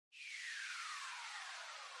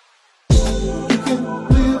You can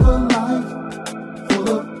live a life full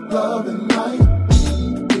of love and light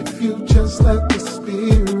if you just let the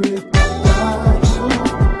Spirit guide you.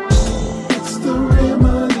 It's the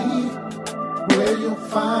remedy where you'll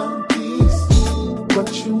find peace,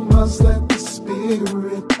 but you must let the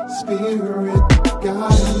Spirit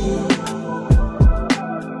guide you.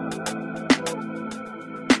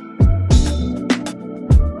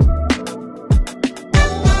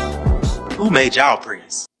 Who made y'all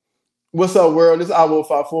priests? What's up, world? This is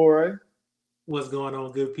Fafore. What's going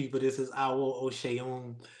on, good people? This is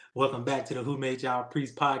Oseun. Welcome back to the Who Made Y'all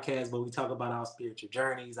Priest podcast, where we talk about our spiritual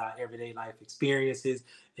journeys, our everyday life experiences,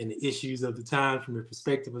 and the issues of the time from the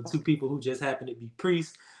perspective of two people who just happen to be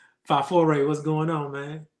priests. Fafore, what's going on,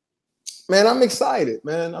 man? Man, I'm excited,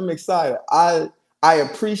 man. I'm excited. I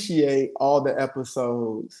appreciate all the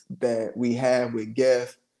episodes that we have with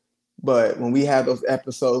guests, but when we have those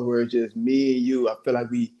episodes where it's just me and you, I feel like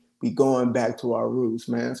we going back to our roots,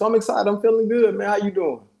 man. So I'm excited. I'm feeling good, man. How you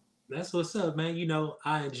doing? That's what's up, man. You know,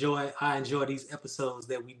 I enjoy these episodes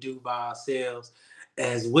that we do by ourselves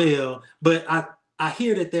as well. But I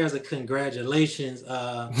hear that there's a congratulations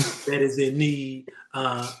that is in need.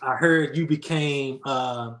 I heard you became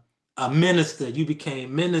a minister. You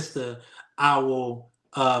became minister. Fafore,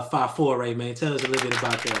 man. Tell us a little bit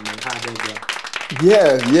about that, man. How'd that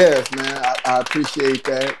Yes, man. I appreciate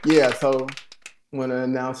that. Yeah, so I want to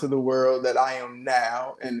announce to the world that I am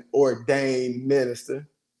now an ordained minister.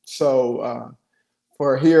 So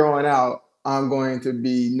for here on out, I'm going to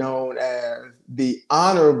be known as the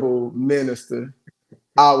Honorable Minister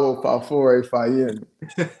Awo Fafore Fayemi.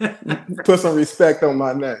 Put some respect on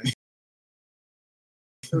my name.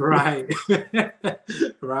 Right.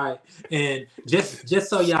 Right. And just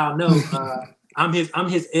so y'all know, I'm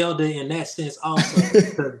his elder in that sense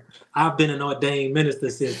also. I've been an ordained minister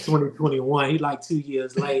since 2021. He like 2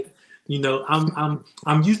 years late. You know, I'm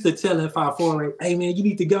used to telling Fafore, hey man, you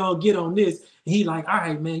need to go and get on this. And he like, all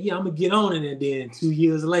right, man, yeah, I'm gonna get on it. And then 2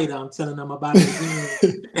 years later, I'm telling him about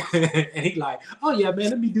it again. And he like, oh yeah,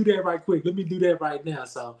 man, let me do that right quick. Let me do that right now.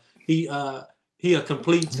 So he a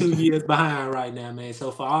complete 2 years behind right now, man.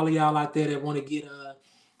 So for all of y'all out there that want to get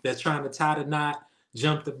that's trying to tie the knot,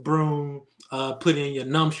 jump the broom, put in your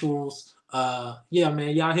nuptials, yeah,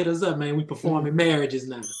 man, y'all hit us up, man. We performing marriages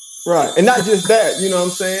now. Right. And not just that, you know what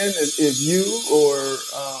I'm saying? If you or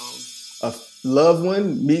a loved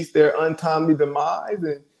one meets their untimely demise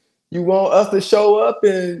and you want us to show up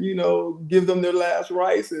and, give them their last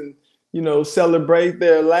rites and, celebrate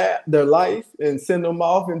their life and send them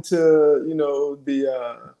off into,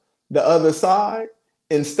 the other side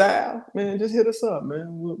in style, man, just hit us up, man.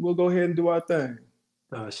 We'll go ahead and do our thing.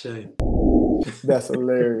 Oh, shame. That's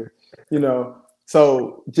hilarious.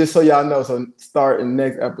 So just so y'all know, so starting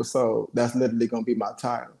next episode, that's literally gonna be my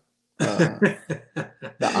title. The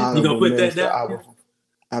honorable you gonna put minister. that down?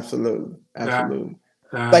 Absolutely.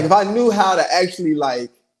 Right. Like if I knew how to actually,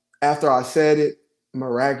 like, after I said it,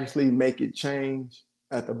 miraculously make it change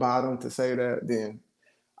at the bottom to say that, then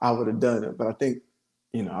I would have done it. But I think,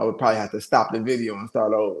 I would probably have to stop the video and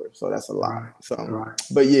start over. So that's a lot. Right. So, Right.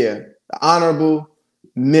 But yeah, the honorable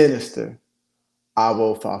minister,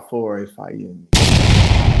 Awo Fafore Fayemi.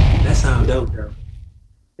 That sounds dope, though.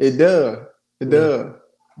 It does. It does.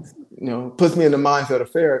 Puts me in the mindset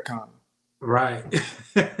of Farrakhan. Right.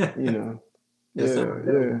 Yeah.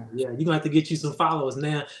 You're gonna have to get you some followers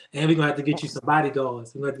now, and we're gonna have to get you some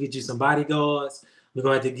bodyguards. We're gonna have to get you some bodyguards. We're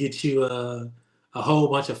gonna have to get you a whole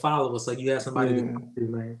bunch of followers so you have somebody to talk to,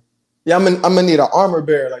 man. Yeah, I'm gonna need an armor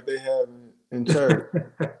bearer like they have in church.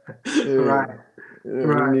 Right. We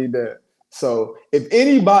need that. So if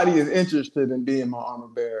anybody is interested in being my armor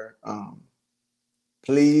bearer,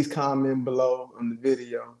 please comment below on the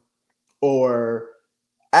video, or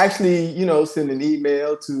actually, send an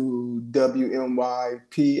email to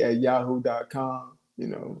wmyp@yahoo.com.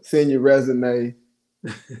 Send your resume.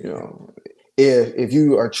 If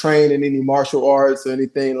you are trained in any martial arts or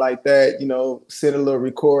anything like that, send a little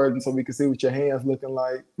recording so we can see what your hands looking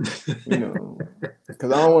like.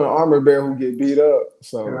 Because I don't want an armor bearer who get beat up.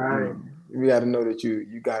 So we got to know that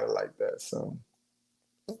you got it like that. So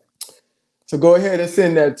go ahead and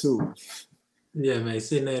send that to us. Yeah, man,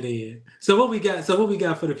 send that in. So what we got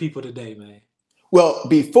for the people today, man? Well,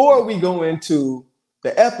 before we go into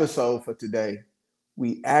the episode for today,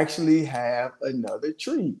 we actually have another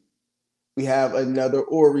treat. We have another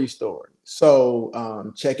Ori story. So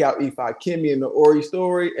check out Ifa Kimi and the Ori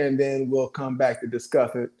story, and then we'll come back to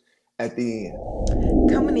discuss it at the end.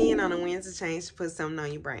 Coming in on a Wednesday change to put something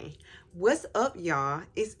on your brain. What's up, y'all?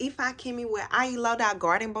 It's Ifa Kimi with IE Lowdown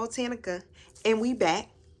Garden Botanica, and we back.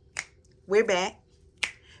 We're back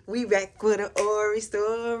We back with an Ori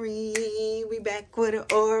story. We back with an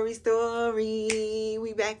Ori story.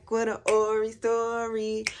 We back with an Ori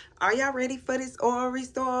story. Are y'all ready for this Ori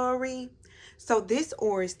story? So this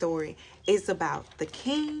Ori story is about the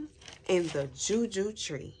king and the juju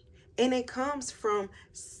tree. And it comes from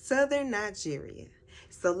southern Nigeria.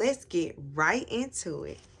 So let's get right into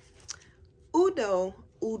it. Udo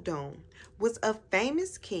Udon was a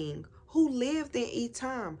famous king who lived in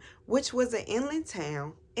Etam, which was an inland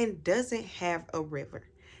town and doesn't have a river.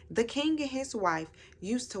 The king and his wife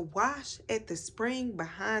used to wash at the spring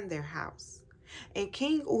behind their house. And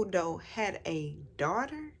King Udo had a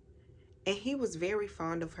daughter, and he was very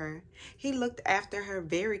fond of her. He looked after her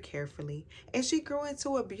very carefully, and she grew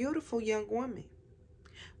into a beautiful young woman.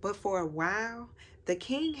 But for a while, the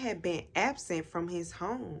king had been absent from his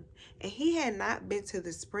home, and he had not been to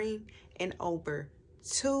the spring in over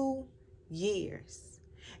 2 years.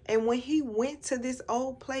 And when he went to this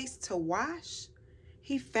old place to wash,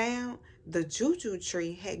 he found the juju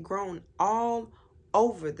tree had grown all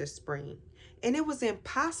over the spring, and it was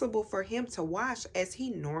impossible for him to wash as he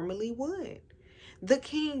normally would. The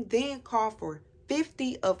king then called for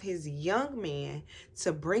 50 of his young men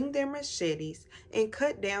to bring their machetes and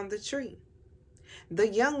cut down the tree. The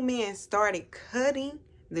young men started cutting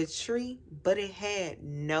the tree, but it had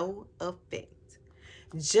no effect.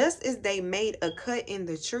 Just as they made a cut in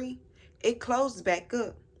the tree, it closed back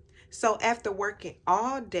up. So after working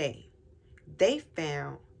all day, they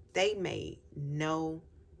found they made no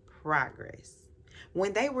progress.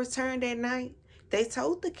 When they returned at night, they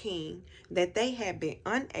told the king that they had been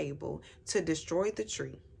unable to destroy the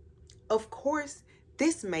tree. Of course,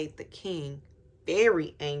 this made the king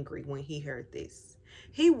very angry when he heard this.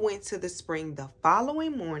 He went to the spring the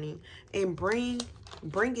following morning and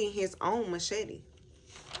bringing his own machete.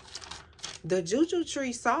 The juju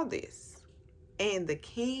tree saw this, and the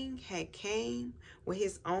king had came with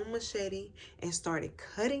his own machete and started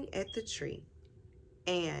cutting at the tree.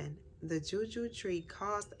 And the juju tree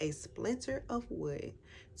caused a splinter of wood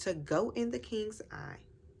to go in the king's eye.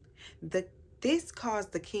 This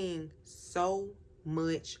caused the king so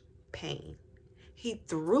much pain. He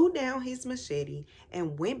threw down his machete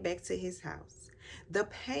and went back to his house. The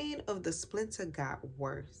pain of the splinter got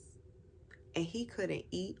worse, and he couldn't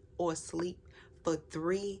eat or sleep for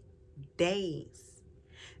 3 days.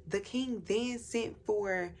 The king then sent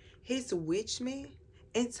for his witchmen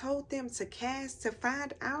and told them to cast to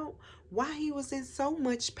find out why he was in so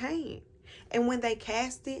much pain. And when they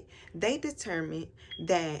cast it, they determined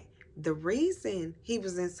that the reason he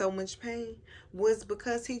was in so much pain was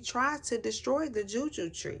because he tried to destroy the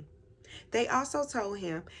juju tree. They also told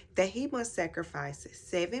him that he must sacrifice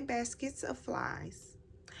 7 baskets of flies,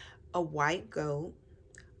 a white goat,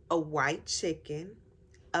 a white chicken,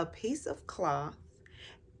 a piece of cloth,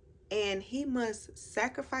 and he must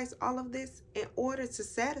sacrifice all of this in order to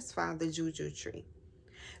satisfy the juju tree.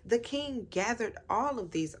 The king gathered all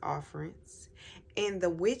of these offerings, and the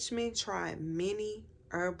witchmen tried many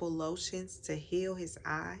herbal lotions to heal his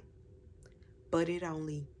eye, but it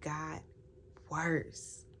only got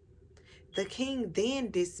worse. The king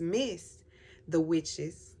then dismissed the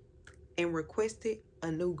witches and requested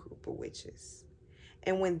a new group of witches.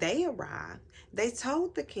 And when they arrived, they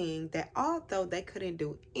told the king that although they couldn't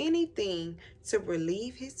do anything to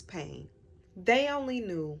relieve his pain, they only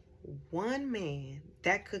knew one man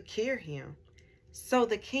that could cure him. So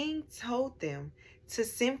the king told them to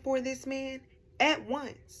send for this man at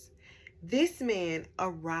once. This man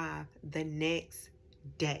arrived the next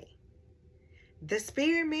day. The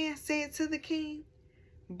spirit man said to the king,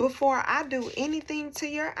 "Before I do anything to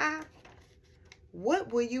your eye,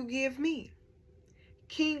 what will you give me?"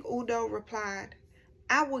 King Udo replied,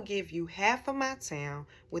 "I will give you half of my town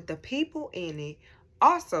with the people in it,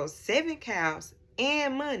 also 7 cows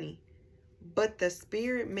and money." But the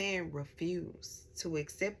spirit man refused to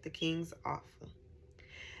accept the king's offer.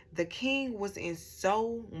 The king was in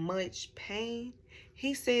so much pain,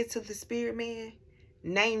 he said to the spirit man,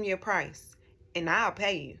 "Name your price and I'll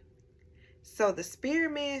pay you." So the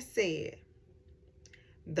spirit man said,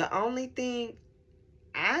 "The only thing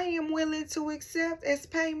I am willing to accept as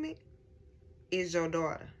payment is your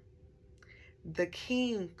daughter." The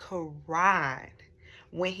king cried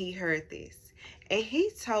when he heard this, and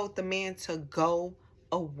he told the man to go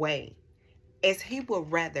away, as he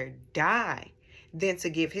would rather die than to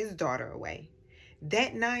give his daughter away.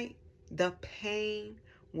 That night, the pain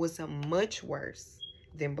was much worse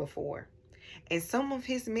than before, and some of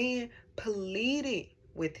his men pleaded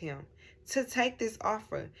with him to take this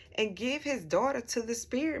offer and give his daughter to the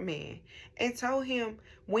spirit man, and told him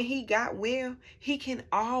when he got well, he can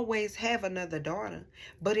always have another daughter.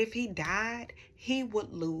 But if he died, he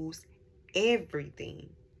would lose everything.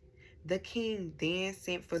 The king then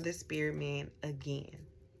sent for the spirit man again,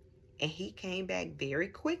 and he came back very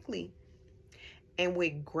quickly. And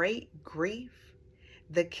with great grief,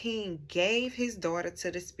 the king gave his daughter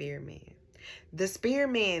to the spirit man. The spirit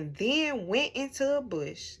man then went into a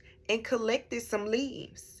bush and collected some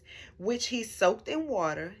leaves, which he soaked in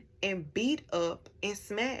water and beat up and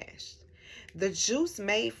smashed. The juice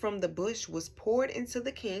made from the bush was poured into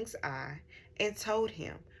the king's eye, and told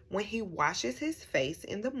him when he washes his face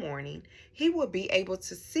in the morning, he will be able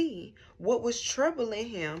to see what was troubling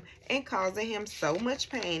him and causing him so much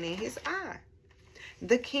pain in his eye.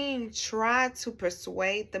 The king tried to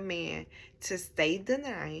persuade the man to stay the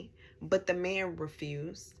night, but the man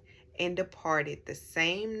refused and departed the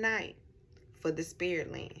same night for the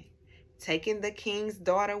spirit land, taking the king's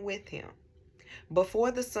daughter with him.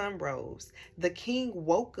 Before the sun rose, the king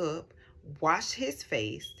woke up, washed his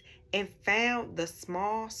face, and found the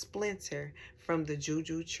small splinter from the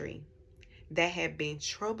juju tree that had been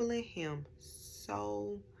troubling him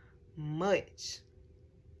so much.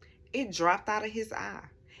 It dropped out of his eye,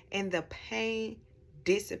 and the pain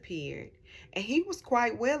disappeared, and he was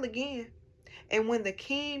quite well again. And when the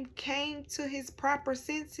king came to his proper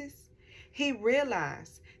senses, he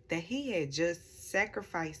realized that he had just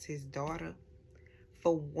sacrificed his daughter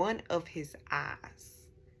for one of his eyes.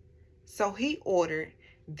 So he ordered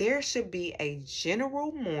there should be a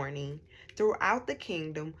general mourning throughout the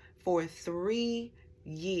kingdom for 3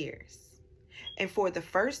 years. And for the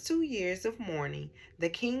first 2 years of mourning, the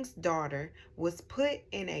king's daughter was put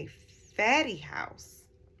in a fatty house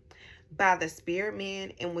by the spirit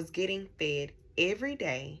man and was getting fed every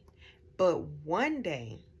day. But one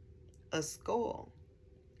day, a skull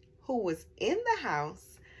who was in the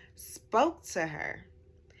house spoke to her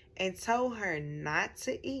and told her not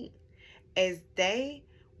to eat, as they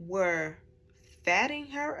were fatting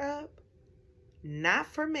her up, not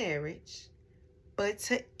for marriage, but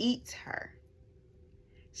to eat her.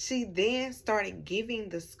 She then started giving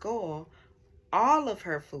the skull all of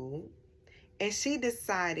her food, and she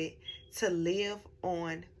decided to live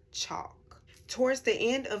on chalk. Towards the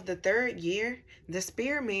end of the 3rd year, the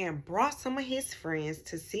spirit man brought some of his friends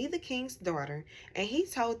to see the king's daughter, and he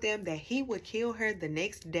told them that he would kill her the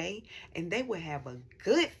next day and they would have a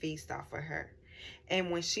good feast off of her. And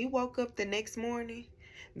when she woke up the next morning,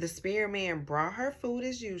 the spirit man brought her food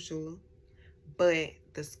as usual, but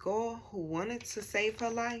the skull who wanted to save her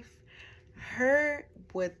life heard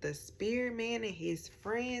what the spirit man and his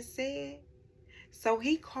friends said. So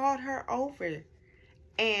he called her over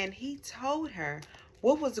and he told her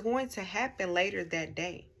what was going to happen later that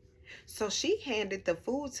day. So she handed the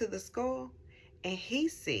food to the skull, and he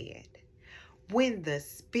said, when the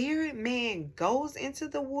spirit man goes into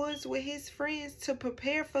the woods with his friends to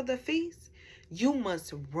prepare for the feast, you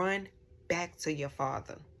must run back to your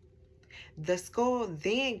father. The skull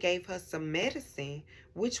then gave her some medicine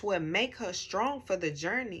which would make her strong for the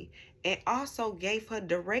journey, and also gave her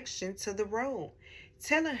direction to the road,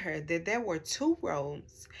 telling her that there were 2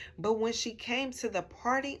 roads, but when she came to the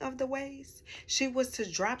parting of the ways, she was to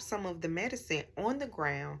drop some of the medicine on the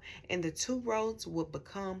ground, and the 2 roads would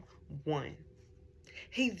become one.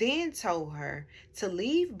 He then told her to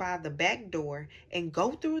leave by the back door and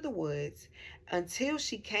go through the woods until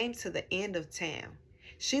she came to the end of town.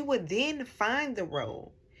 She would then find the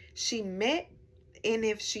road and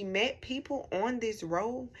if she met people on this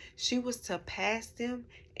road, she was to pass them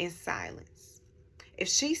in silence. If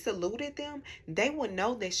she saluted them, they would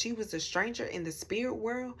know that she was a stranger in the spirit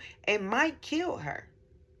world and might kill her.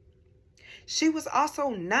 She was also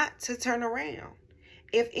not to turn around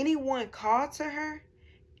if anyone called to her,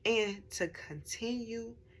 and to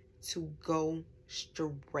continue to go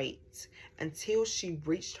straight until she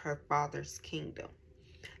reached her father's kingdom.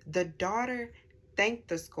 The daughter thanked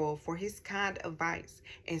the skull for his kind advice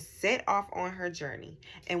and set off on her journey.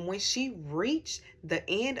 And when she reached the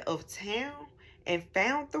end of town and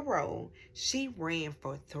found the road, she ran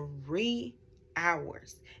for 3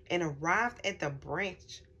 hours and arrived at the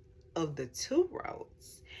branch of the 2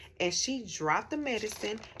 roads. And she dropped the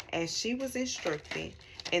medicine as she was instructed,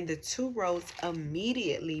 and the 2 roads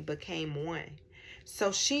immediately became one.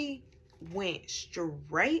 So she went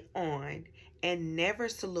straight on and never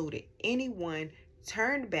saluted anyone,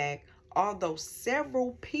 turned back, although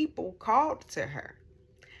several people called to her.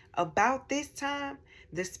 About this time,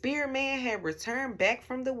 the spirit man had returned back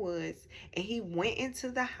from the woods, and he went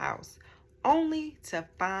into the house only to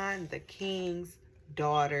find the king's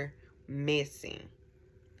daughter missing.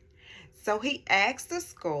 So he asked the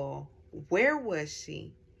skull, where was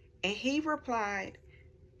she? And he replied,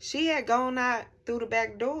 she had gone out through the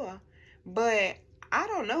back door, but I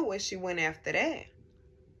don't know where she went after that.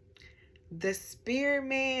 The spirit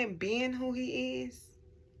man, being who he is,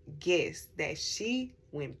 guessed that she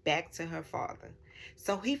went back to her father.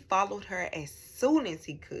 So he followed her as soon as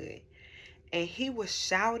he could, and he was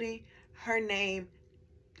shouting her name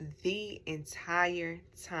the entire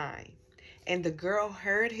time. And the girl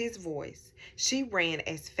heard his voice. She ran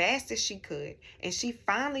as fast as she could, and she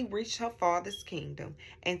finally reached her father's kingdom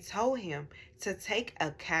and told him to take a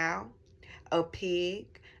cow, a pig,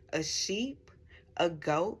 a sheep, a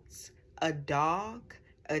goat, a dog,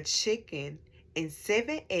 a chicken, and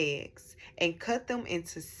 7 eggs, and cut them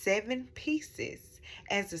into 7 pieces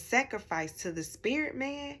as a sacrifice to the spirit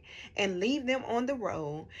man, and leave them on the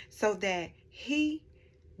road so that he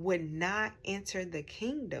would not enter the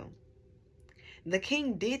kingdom. The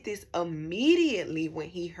king did this immediately when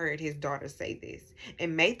he heard his daughter say this,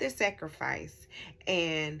 and made the sacrifice.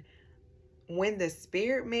 And when the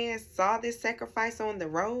spirit man saw this sacrifice on the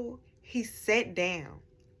road, he sat down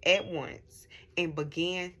at once and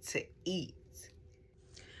began to eat.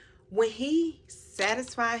 When he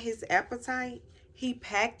satisfied his appetite, he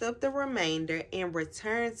packed up the remainder and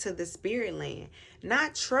returned to the spirit land,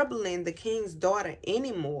 not troubling the king's daughter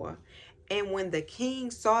anymore. And when the king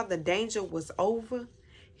saw the danger was over,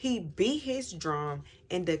 he beat his drum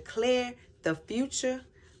and declared the future.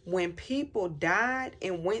 When people died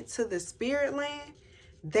and went to the spirit land,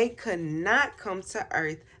 they could not come to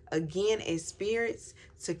earth again as spirits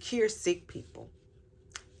to cure sick people.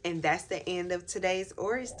 And that's the end of today's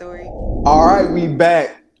Ori story. All right, we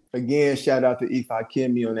back. Again, shout out to Ifa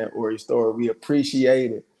Kimi on that Ori story. We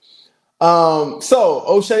appreciate it. So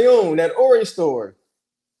Oseun, that Ori story,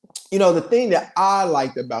 the thing that I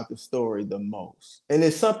liked about the story the most, and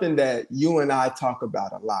it's something that you and I talk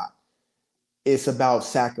about a lot, it's about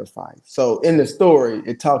sacrifice. So in the story,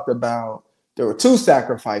 it talked about there were 2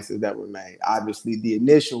 sacrifices that were made. Obviously, the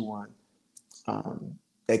initial one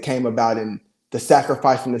that came about in the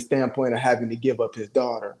sacrifice from the standpoint of having to give up his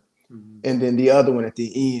daughter. Mm-hmm. And then the other one at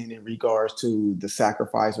the end in regards to the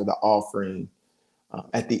sacrifice or the offering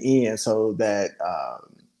at the end, so that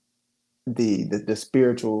the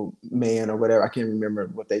spiritual man or whatever, I can't remember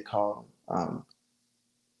what they call him,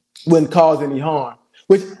 wouldn't cause any harm.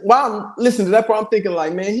 Which, while I'm listening to that part, I'm thinking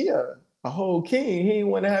like, man, he a whole king. He didn't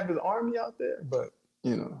want to have his army out there. But,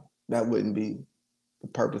 that wouldn't be the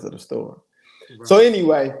purpose of the story. Right. So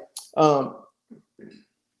anyway,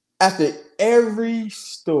 after every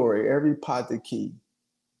story, every Pataki,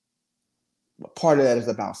 part of that is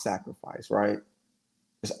about sacrifice, right?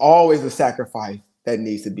 There's always a sacrifice that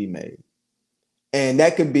needs to be made. And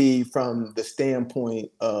that could be from the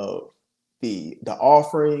standpoint of the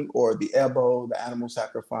offering or the ebo, the animal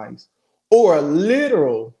sacrifice, or a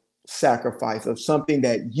literal sacrifice of something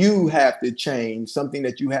that you have to change, something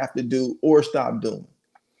that you have to do or stop doing.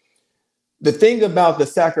 The thing about the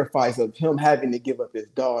sacrifice of him having to give up his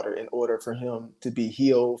daughter in order for him to be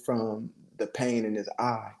healed from the pain in his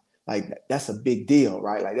eye, like that's a big deal,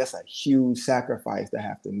 right? Like that's a huge sacrifice to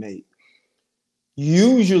have to make.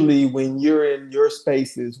 Usually when you're in your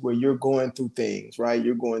spaces where you're going through things, right?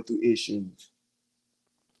 You're going through issues.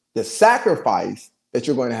 The sacrifice that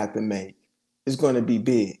you're going to have to make is going to be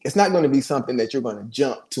big. It's not going to be something that you're going to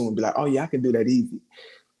jump to and be like, oh yeah, I can do that easy.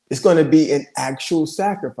 It's going to be an actual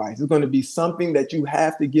sacrifice. It's going to be something that you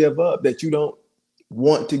have to give up that you don't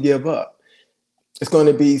want to give up. It's going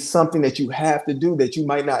to be something that you have to do that you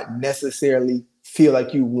might not necessarily feel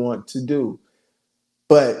like you want to do.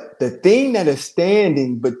 But the thing that is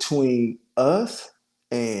standing between us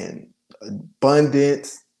and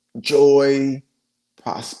abundance, joy,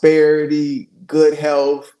 prosperity, good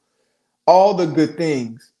health, all the good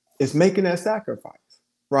things is making that sacrifice,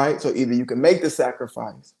 right? So either you can make the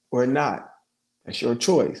sacrifice or not. That's your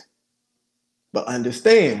choice. But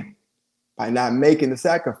understand, by not making the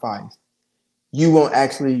sacrifice, you won't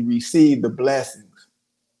actually receive the blessings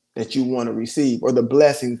that you want to receive, or the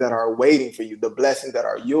blessings that are waiting for you, the blessings that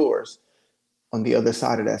are yours on the other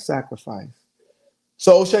side of that sacrifice.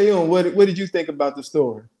 So, Oseun, what did you think about the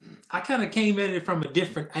story? I kind of came at it from a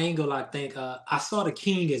different angle, I think. I saw the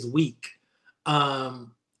king as weak.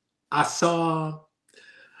 I saw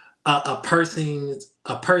a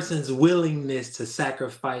person's willingness to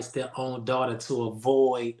sacrifice their own daughter to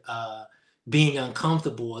avoid being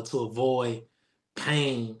uncomfortable or to avoid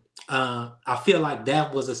pain. I feel like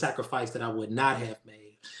that was a sacrifice that I would not have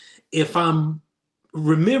made. If I'm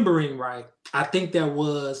remembering right, I think there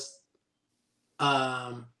was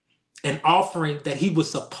an offering that he was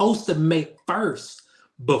supposed to make first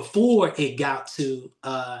before it got to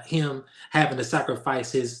him having to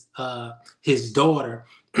sacrifice his daughter.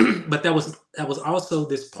 But that was also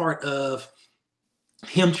this part of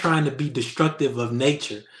him trying to be destructive of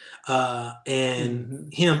nature,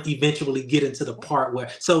 and him eventually getting to the part where.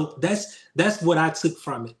 So that's what I took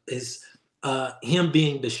from it, is him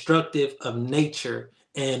being destructive of nature,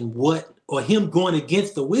 and him going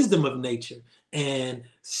against the wisdom of nature and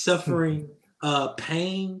suffering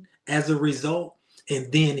pain as a result,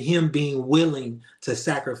 and then him being willing to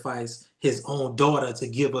sacrifice his own daughter, to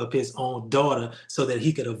give up his own daughter so that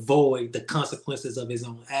he could avoid the consequences of his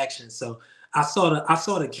own actions. So I saw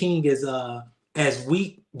the king as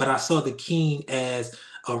weak, but I saw the king as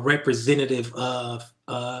a representative of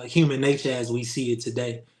human nature as we see it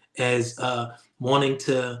today, as wanting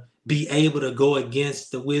to be able to go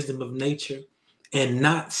against the wisdom of nature and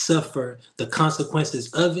not suffer the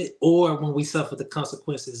consequences of it, or when we suffer the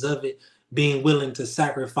consequences of it, being willing to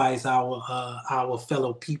sacrifice our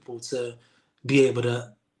fellow people to be able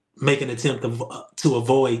to make an attempt to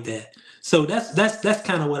avoid that. So that's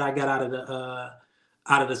kind of what I got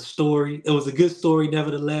out of the story. It was a good story,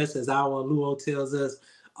 nevertheless, as our Luo tells us.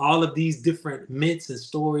 All of these different myths and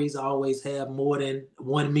stories always have more than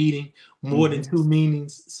one meaning, more than two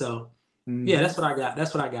meanings. So yeah, that's what I got.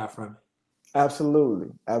 That's what I got from it. Absolutely.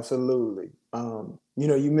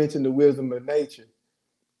 You mentioned the wisdom of nature.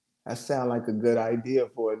 That sounds like a good idea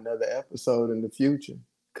for another episode in the future.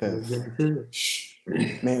 Cause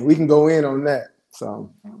man, we can go in on that.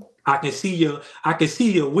 So I can see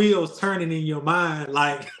your wheels turning in your mind,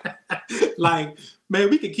 like man,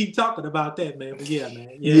 we can keep talking about that, man. But yeah,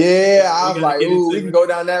 man. Yeah, I was like, ooh, we can go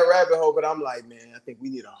down that rabbit hole, but I'm like, man, I think we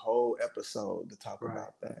need a whole episode to talk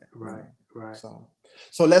about that. Right.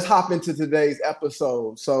 So let's hop into today's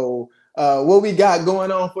episode. So what we got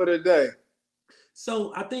going on for today?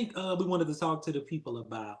 So I think we wanted to talk to the people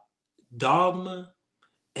about dogma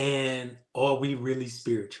and are we really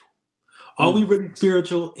spiritual? Are we really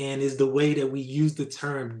spiritual? And is the way that we use the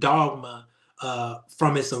term dogma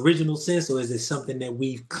from its original sense, or is it something that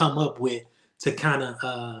we've come up with to kind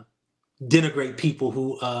of denigrate people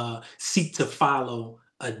who seek to follow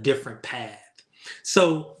a different path?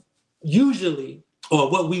 So usually, or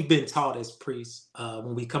what we've been taught as priests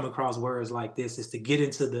when we come across words like this, is to get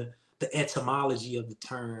into the etymology of the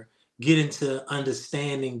term, get into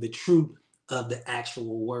understanding the truth of the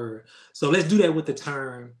actual word. So let's do that with the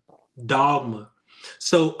term dogma.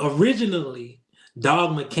 So originally,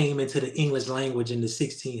 dogma came into the English language in the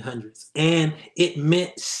 1600s, and it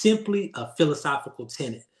meant simply a philosophical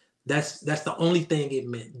tenet. That's the only thing it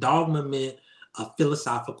meant. Dogma meant a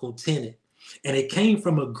philosophical tenet, and it came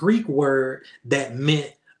from a Greek word that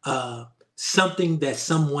meant something that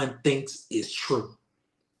someone thinks is true.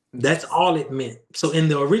 That's all it meant. So in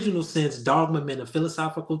the original sense, dogma meant a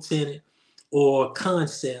philosophical tenet or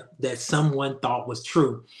concept that someone thought was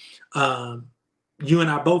true. You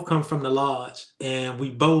and I both come from the lodge, and we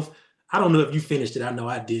both, I don't know if you finished it, I know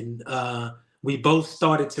I didn't. We both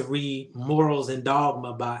started to read Morals and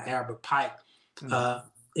Dogma by Albert Pike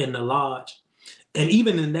in the lodge. And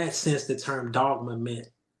even in that sense, the term dogma meant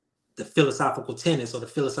the philosophical tenets or the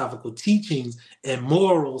philosophical teachings and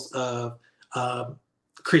morals of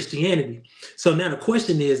Christianity. So now the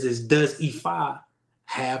question is does Ifa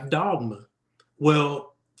have dogma?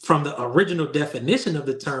 Well, from the original definition of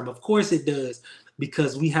the term, of course it does,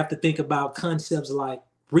 because we have to think about concepts like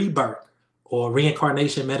rebirth or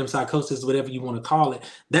reincarnation, metempsychosis, whatever you want to call it.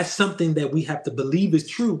 That's something that we have to believe is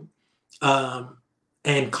true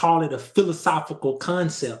and call it a philosophical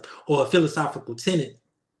concept or a philosophical tenet.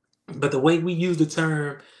 But the way we use the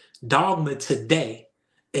term dogma today,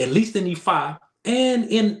 at least in Ifa and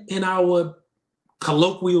in our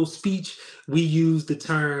colloquial speech, we use the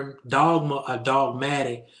term dogma or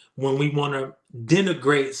dogmatic when we want to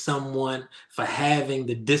denigrate someone for having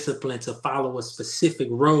the discipline to follow a specific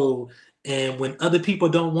road. And when other people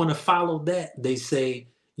don't want to follow that, they say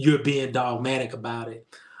you're being dogmatic about it.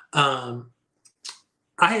 I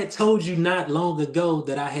had told you not long ago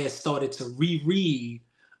that I had started to reread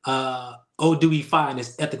Odu Ifa and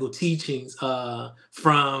his ethical teachings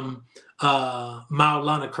from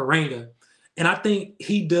Maulana Karenga. And I think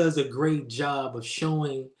he does a great job of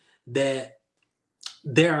showing that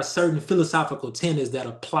there are certain philosophical tenets that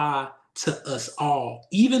apply to us all,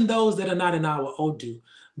 even those that are not in our Odu,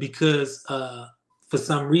 because for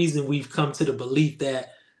some reason we've come to the belief that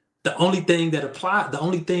the only things that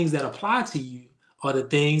apply to you are the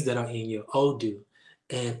things that are in your Odu.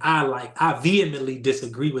 And I vehemently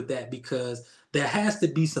disagree with that, because there has to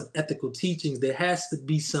be some ethical teachings. There has to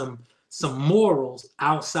be some some morals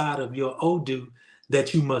outside of your Odu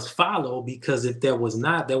that you must follow, because if there was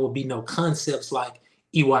not, there would be no concepts like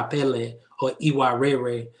Iwapele or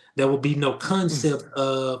Iwarere. There would be no concept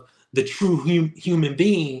of the true human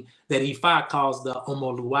being that Ifa calls the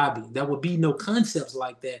Omoluwabi. There would be no concepts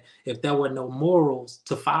like that if there were no morals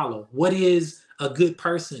to follow. What is a good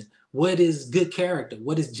person? What is good character?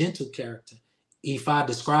 What is gentle character? Ifa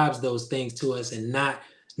describes those things to us, and not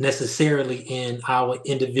necessarily in our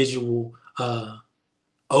individual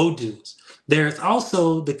Odus. There's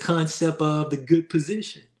also the concept of the good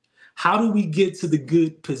position. How do we get to the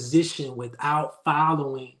good position without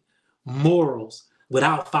following morals,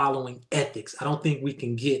 without following ethics? I don't think we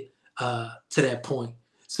can get to that point.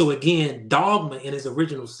 So again, dogma in its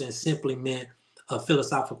original sense simply meant a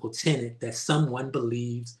philosophical tenet that someone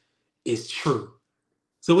believes is true.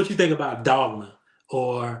 So what you think about dogma,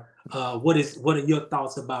 or what are your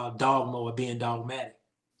thoughts about dogma or being dogmatic?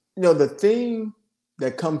 The thing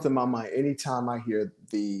that comes to my mind anytime I hear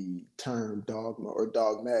the term dogma or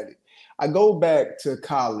dogmatic, I go back to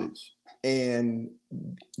college and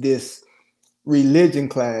this religion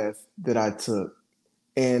class that I took,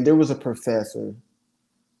 and there was a professor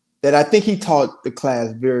that I think he taught the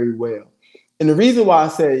class very well. And the reason why I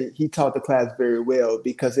say he taught the class very well,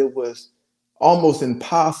 because it was almost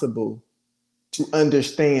impossible to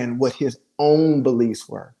understand what his own beliefs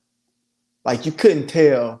were. Like, you couldn't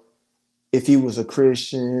tell if he was a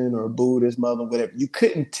Christian or Buddhist, Muslim, whatever. You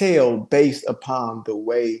couldn't tell based upon the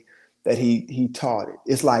way that he taught it.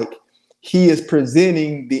 It's like he is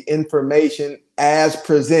presenting the information as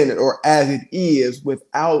presented or as it is,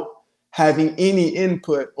 without having any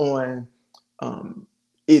input on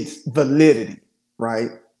its validity, right?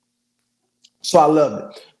 So I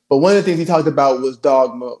loved it. But one of the things he talked about was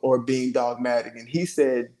dogma or being dogmatic. And he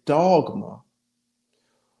said dogma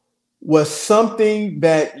was something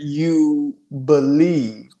that you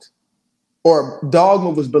believed, or dogma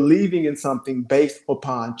was believing in something based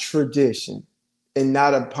upon tradition and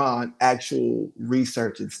not upon actual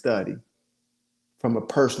research and study from a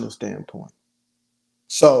personal standpoint.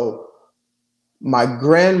 So my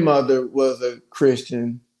grandmother was a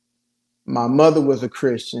Christian, my mother was a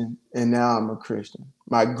Christian, and now I'm a Christian.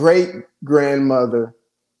 My great grandmother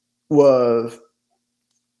was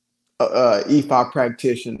a EFI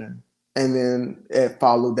practitioner, and then it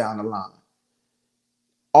followed down the line.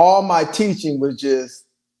 All my teaching was just,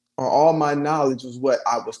 or all my knowledge was what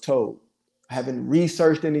I was told. I haven't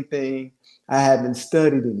researched anything. I haven't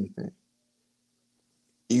studied anything.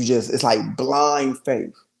 It's like blind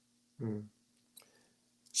faith. Mm.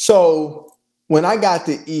 So when I got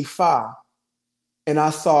to Ifa and I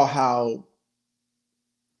saw how,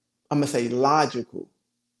 I'm going to say, logical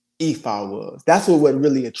Ifa was, that's what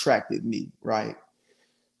really attracted me, right,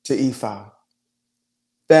 to Ifa.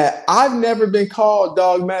 That I've never been called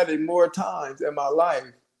dogmatic more times in my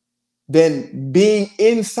life than being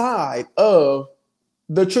inside of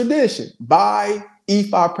the tradition by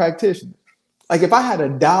Ifa practitioners. Like, if I had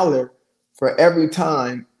 $1 for every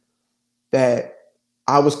time that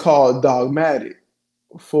I was called dogmatic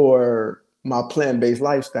for my plant-based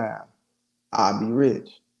lifestyle, I'd be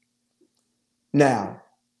rich. Now,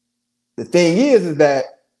 the thing is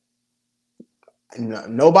that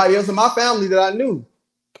nobody else in my family that I knew,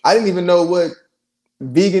 I didn't even know what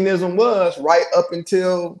veganism was right up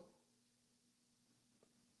until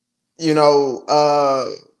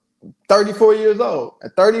 34 years old.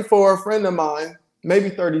 At 34, a friend of mine, maybe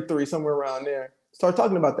 33, somewhere around there, started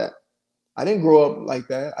talking about that. I didn't grow up like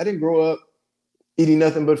that. I didn't grow up eating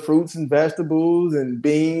nothing but fruits and vegetables and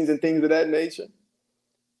beans and things of that nature.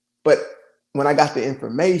 But when I got the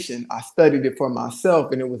information, I studied it for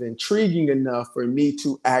myself, and it was intriguing enough for me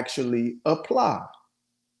to actually apply.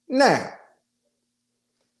 Now,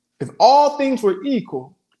 if all things were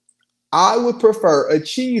equal, I would prefer a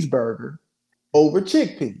cheeseburger over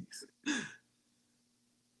chickpeas.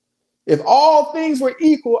 If all things were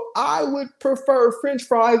equal, I would prefer French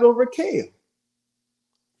fries over kale.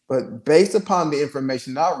 But based upon the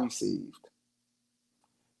information I received,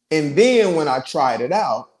 and then when I tried it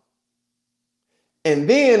out, and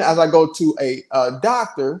then as I go to a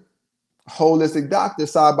doctor, holistic doctor,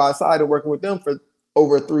 side by side, and working with them for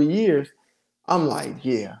over 3 years, I'm like,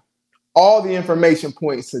 yeah, all the information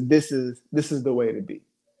points to this is the way to be.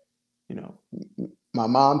 My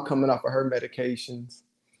mom coming off of her medications,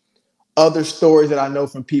 other stories that I know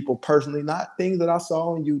from people personally, not things that I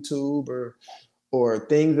saw on YouTube or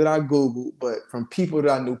things that I Googled, but from people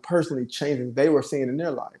that I knew personally, changes they were seeing in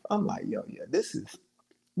their life. I'm like, yo, yeah, this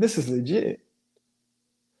is legit.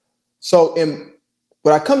 So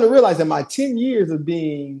what I come to realize in my 10 years of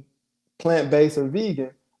being plant-based or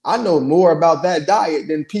vegan, I know more about that diet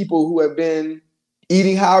than people who have been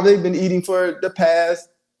eating however they've been eating for the past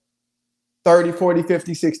 30, 40,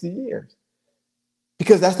 50, 60 years.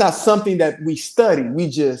 Because that's not something that we study.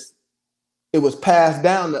 It was passed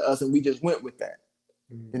down to us and we just went with that,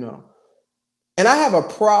 you know. And I have a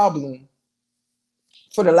problem,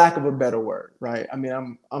 for the lack of a better word, right? I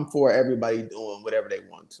mean, I'm for everybody doing whatever they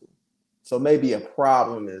want to. So maybe a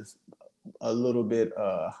problem is a little bit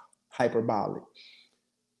hyperbolic.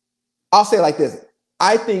 I'll say it like this.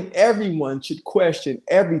 I think everyone should question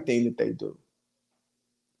everything that they do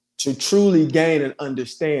to truly gain an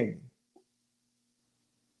understanding.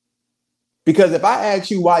 Because if I ask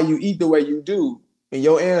you why you eat the way you do, and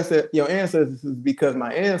your ancestors is because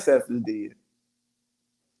my ancestors did,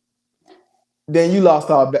 then you lost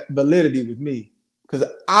all validity with me. Because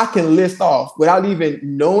I can list off, without even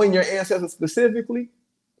knowing your ancestors specifically,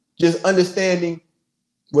 just understanding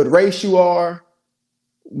what race you are,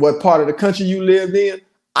 what part of the country you lived in,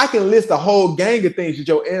 I can list a whole gang of things that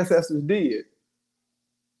your ancestors did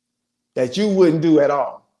that you wouldn't do at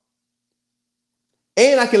all.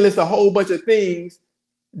 And I can list a whole bunch of things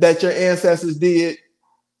that your ancestors did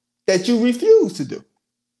that you refuse to do.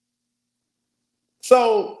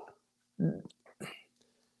 So,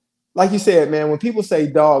 like you said, man, when people say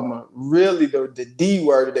dogma, really the D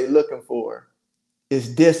word that they're looking for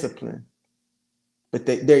is discipline. But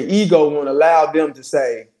their ego won't allow them to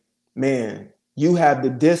say, man, you have the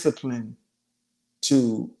discipline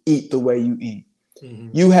to eat the way you eat.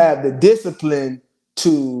 Mm-hmm. You have the discipline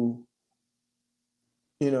to,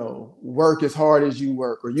 work as hard as you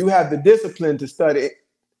work, or you have the discipline to study,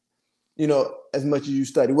 as much as you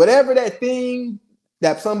study. Whatever that thing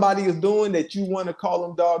that somebody is doing that you want to call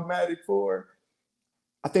them dogmatic for,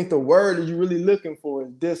 I think the word that you're really looking for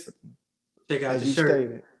is discipline. Check out the shirt.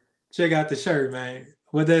 Stated. Check out the shirt, man.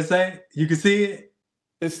 What does it say? You can see it?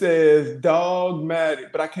 It says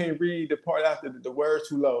dogmatic, but I can't read the part after the word's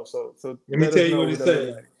too low. So let me tell you what it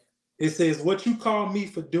says. It says, what you call me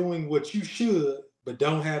for doing what you should, but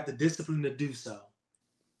don't have the discipline to do so.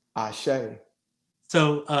 Ashe.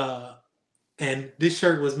 So, and this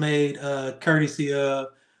shirt was made courtesy of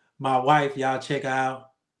my wife. Y'all check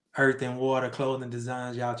out Earth and Water Clothing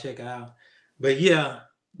Designs. Y'all check out. But yeah,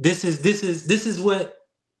 this is what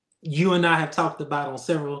you and I have talked about on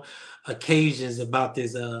several occasions about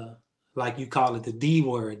this, like you call it, the D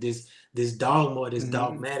word, this dogma, this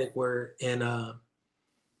dogmatic word. And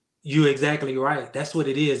you're exactly right. That's what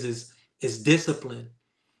it is discipline.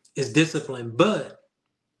 It's discipline. But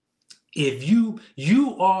if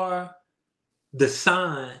you are the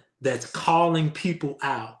sign that's calling people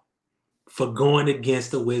out for going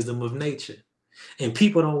against the wisdom of nature. And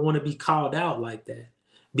people don't want to be called out like that.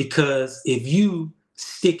 Because if you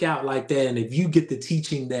stick out like that, and if you get the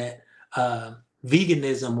teaching that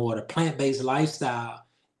veganism or the plant-based lifestyle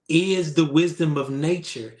is the wisdom of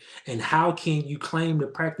nature, and how can you claim to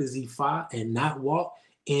practice Ifa and not walk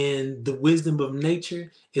in the wisdom of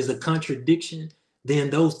nature is a contradiction, then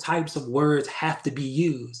those types of words have to be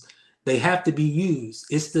used. They have to be used.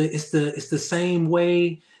 It's the same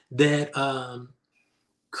way that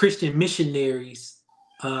Christian missionaries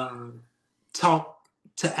talk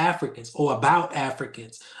to Africans or about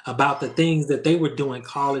Africans, about the things that they were doing,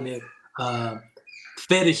 calling it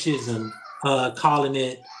fetishism, calling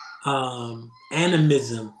it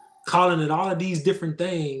animism, calling it all of these different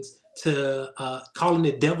things, to calling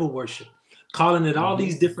it devil worship, calling it all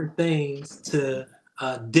these different things to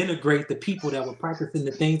denigrate the people that were practicing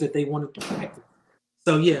the things that they wanted to practice.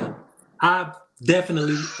 So yeah, I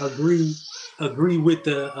definitely agree with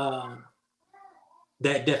the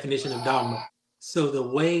that definition of dogma. So the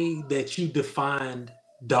way that you defined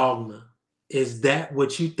dogma, is that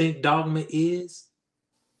what you think dogma is?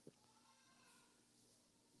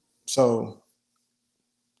 So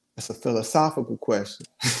it's a philosophical question.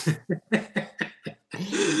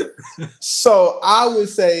 So I would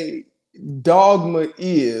say dogma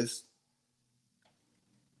is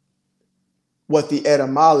what the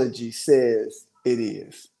etymology says it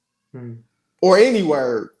is, or any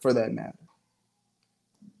word for that matter.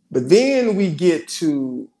 But then we get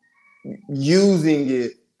to using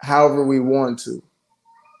it however we want to.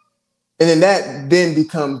 And then that then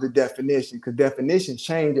becomes the definition, because definitions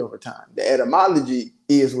change over time. The etymology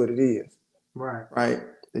is what it is. Right. Right.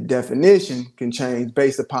 The definition can change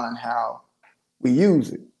based upon how we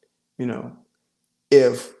use it.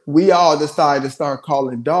 If we all decide to start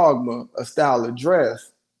calling dogma a style of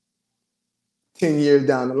dress 10 years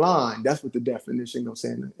down the line, that's what the definition gonna say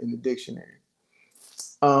in the dictionary.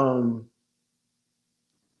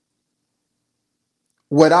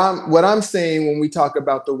 What I'm saying when we talk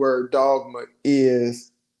about the word dogma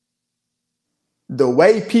is the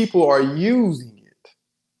way people are using it,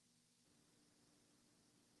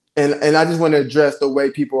 and I just want to address the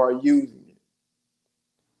way people are using it,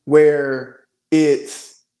 where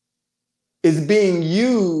it's being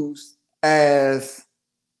used as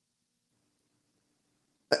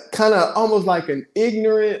kind of almost like an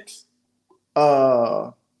ignorant,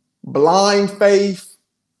 blind faith,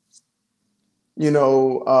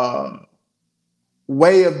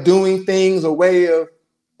 way of doing things, a way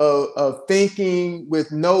of thinking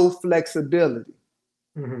with no flexibility.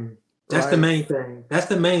 Mm-hmm. That's the Right? main thing. That's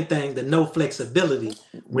the main thing. The no flexibility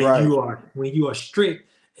when Right. you are strict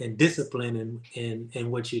and disciplined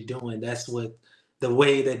in what you're doing. That's what the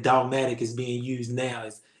way that dogmatic is being used now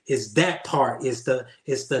is that part. Is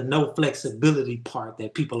the no flexibility part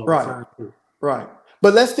that people are Right. referring to. Right.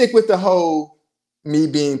 But let's stick with the whole me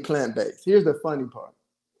being plant-based. Here's the funny part.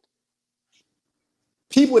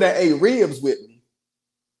 People that ate ribs with me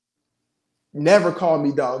never called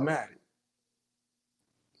me dogmatic.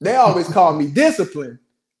 They always called me disciplined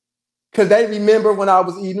because they remember when I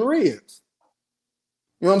was eating ribs.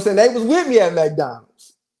 You know what I'm saying? They was with me at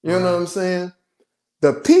McDonald's. You know what I'm saying?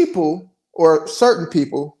 The people, or certain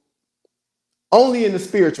people, only in the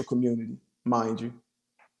spiritual community, mind you,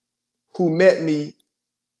 who met me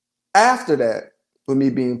after that, with me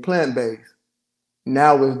being plant-based,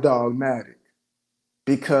 now is dogmatic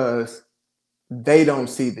because they don't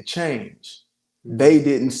see the change. They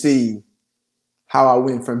didn't see how I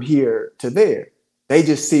went from here to there. They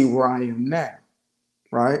just see where I am now,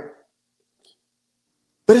 right?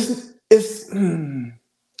 But I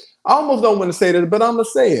almost don't want to say that, but I'm gonna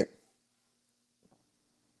say it.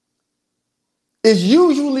 It's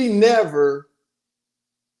usually never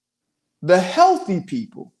the healthy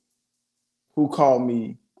people who call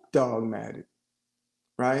me dogmatic,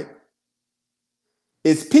 right?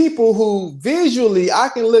 It's people who visually I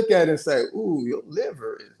can look at and say, ooh, your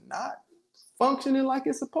liver is not functioning like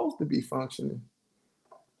it's supposed to be functioning.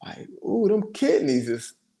 Like, ooh, them kidneys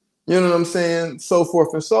is, you know what I'm saying? So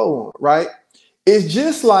forth and so on, right? It's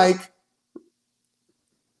just like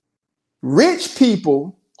rich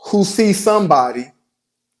people who see somebody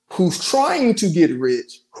who's trying to get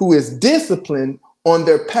rich, who is disciplined on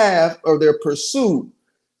their path or their pursuit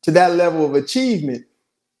to that level of achievement.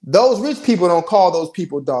 Those rich people don't call those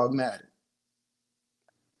people dogmatic.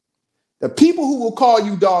 The people who will call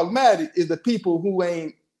you dogmatic is the people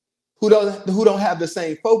who don't have the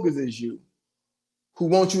same focus as you, who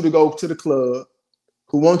want you to go to the club,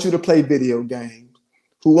 who want you to play video games,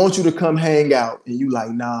 who want you to come hang out, and you like,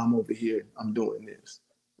 nah, I'm over here, I'm doing this,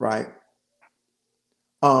 right?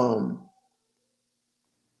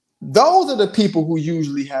 Those are the people who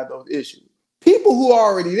usually have those issues. People who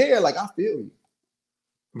are already there, like, I feel you.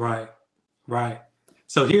 Right.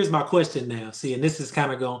 So here's my question now. See, and this is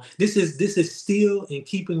kind of going. This is still in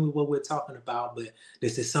keeping with what we're talking about, but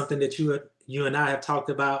this is something that you and I have talked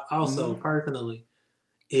about also personally.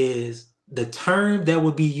 Is the term that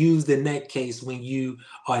would be used in that case when you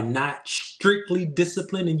are not strictly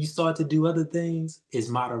disciplined and you start to do other things is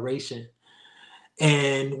moderation.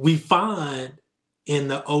 And we find in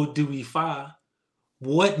the O Dewey Fi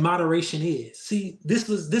what moderation is. See, this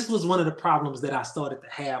was one of the problems that I started to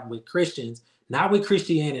have with Christians, not with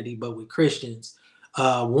Christianity, but with Christians.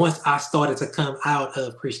 Once I started to come out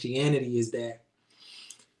of Christianity, is that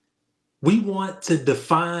we want to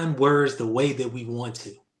define words the way that we want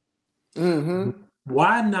to. Mm-hmm.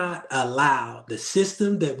 Why not allow the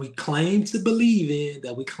system that we claim to believe in,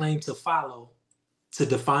 that we claim to follow, to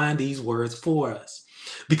define these words for us?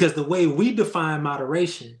 Because the way we define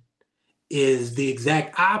moderation is the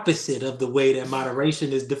exact opposite of the way that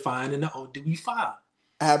moderation is defined in the ODE 5.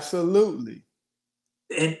 Absolutely.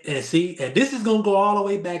 And see, and this is gonna go all the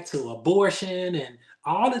way back to abortion and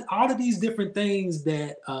all of these different things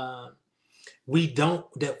that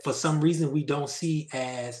that for some reason we don't see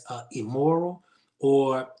as immoral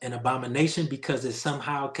or an abomination because it's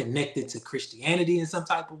somehow connected to Christianity in some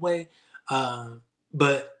type of way,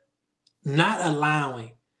 but not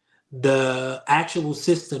allowing the actual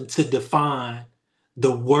system to define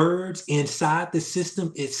the words inside the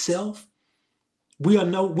system itself. We are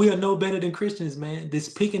no better than Christians, man. This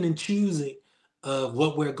picking and choosing of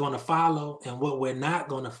what we're going to follow and what we're not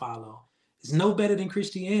going to follow is no better than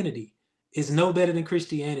Christianity. It's no better than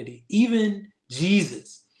Christianity. Even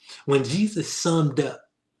Jesus, when Jesus summed up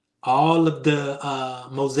all of the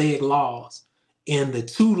Mosaic laws in the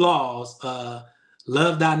two laws,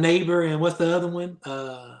 love thy neighbor, and what's the other one?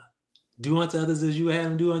 Do unto others as you have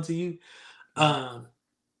them do unto you.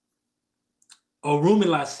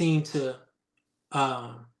 Orumila seemed to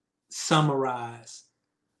summarize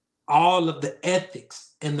all of the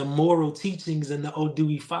ethics and the moral teachings in the Odu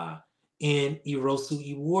Ifa in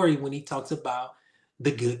Irosu Iwori when he talks about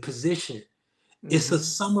the good position. It's a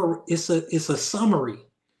summary, it's a summary,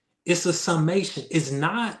 it's a summation. It's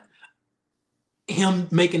not him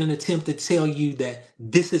making an attempt to tell you that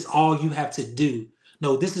this is all you have to do.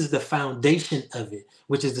 No, this is the foundation of it,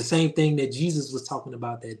 which is the same thing that Jesus was talking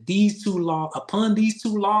about, that these two laws, upon these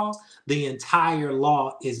two laws, the entire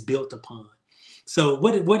law is built upon. So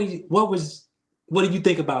what do you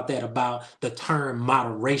think about that, about the term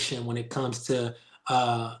moderation when it comes to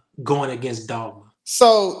going against dogma?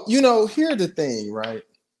 So, here's the thing, right?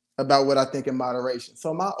 About what I think in moderation.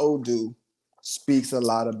 So my Odu speaks a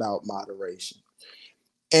lot about moderation.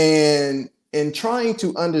 And in trying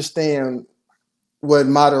to understand what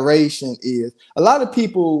moderation is, a lot of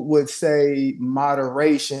people would say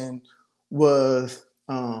moderation was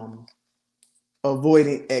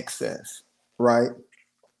avoiding excess, right?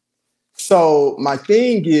 So my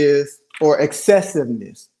thing is, or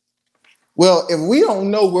excessiveness. Well, if we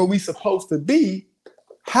don't know where we're supposed to be,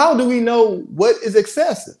 how do we know what is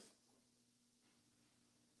excessive?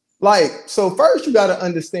 So first you got to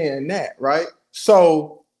understand that, right?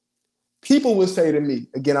 So people would say to me,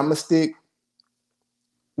 again, I'm going to stick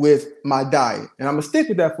with my diet, and I'm going to stick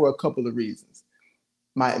with that for a couple of reasons.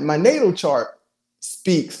 My natal chart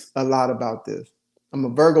speaks a lot about this. I'm a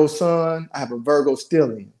Virgo sun. I have a Virgo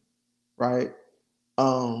stellium, right?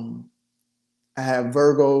 I have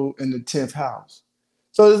Virgo in the 10th house.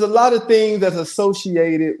 So there's a lot of things that's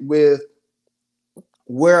associated with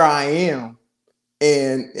where I am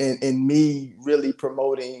and me really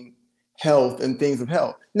promoting health and things of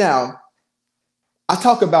health. Now, I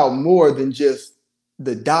talk about more than just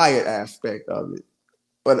the diet aspect of it.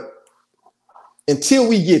 But until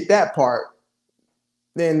we get that part,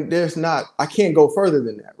 then I can't go further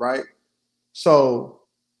than that, right? So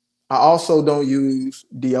I also don't use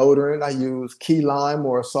deodorant. I use key lime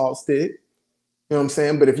or a salt stick. You know what I'm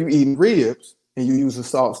saying? But if you eat ribs and you use a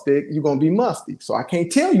salt stick, you're going to be musty. So I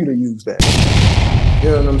can't tell you to use that. You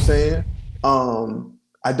know what I'm saying?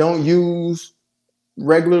 I don't use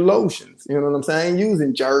regular lotions. You know what I'm saying?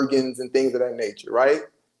 Using Jergens and things of that nature, right?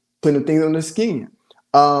 Putting things on the skin.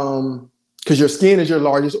 Because your skin is your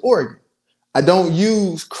largest organ. I don't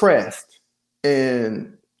use Crest.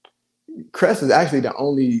 And Crest is actually the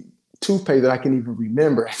only toothpaste that I can even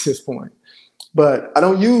remember at this point. But I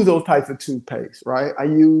don't use those types of toothpaste, right? I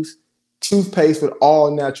use toothpaste with all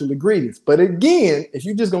natural ingredients. But again, if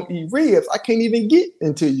you're just going to eat ribs, I can't even get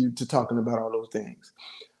into you to talking about all those things.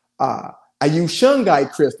 I use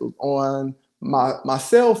shungite crystals on my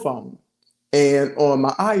cell phone and on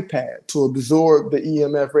my iPad to absorb the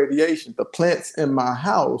EMF radiation. The plants in my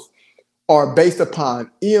house are based upon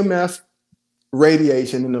EMF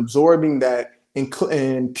radiation and absorbing that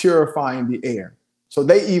and purifying the air. So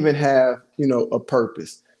they even have, a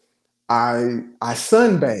purpose. I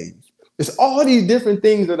sunbathe. It's all these different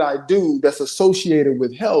things that I do that's associated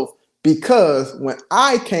with health, because when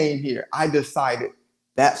I came here, I decided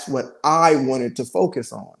that's what I wanted to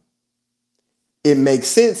focus on. It makes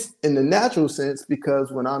sense in the natural sense,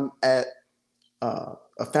 because when I'm at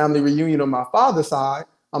a family reunion on my father's side,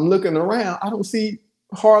 I'm looking around, I don't see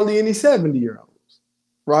hardly any 70-year-olds,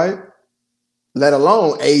 right? Let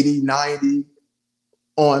alone 80, 90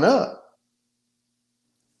 on up.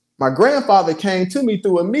 My grandfather came to me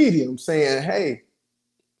through a medium saying, hey,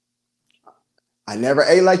 I never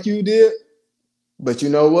ate like you did, but you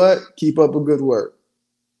know what? Keep up a good work.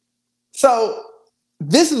 So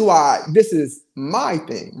this is why this is my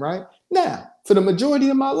thing, right? Now, for the majority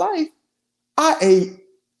of my life, I ate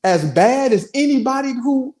as bad as anybody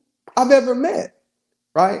who I've ever met,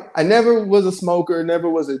 right? I never was a smoker,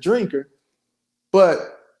 never was a drinker,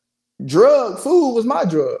 but food was my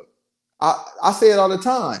drug. I say it all the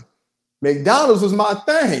time. McDonald's was my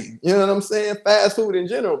thing. You know what I'm saying? Fast food in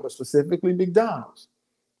general, but specifically McDonald's.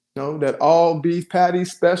 That all beef patty,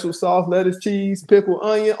 special sauce, lettuce, cheese, pickle,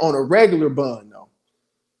 onion on a regular bun, though.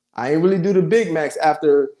 I ain't really do the Big Macs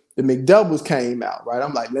after the McDoubles came out, right?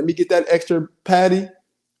 I'm like, let me get that extra patty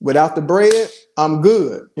without the bread. I'm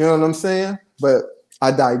good. You know what I'm saying? But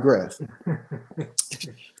I digress.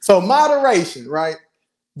 So moderation, right?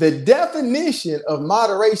 The definition of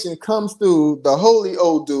moderation comes through the Holy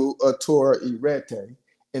Odu Torah Irete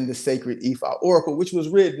in the Sacred Ifa Oracle, which was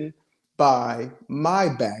written by my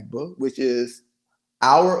Bagba, which is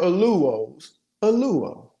our Aluo's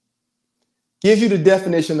Aluo. Gives you the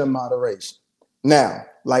definition of moderation. Now,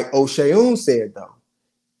 like Oseun said, though,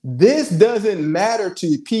 this doesn't matter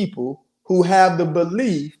to people who have the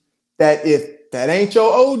belief that if that ain't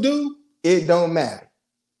your Odu, it don't matter,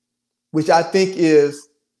 which I think is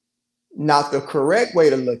Not the correct way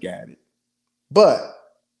to look at it, but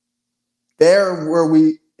there where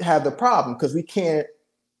we have the problem because we can't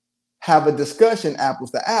have a discussion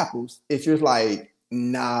apples to apples if you're like,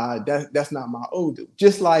 nah, that's not my Odu.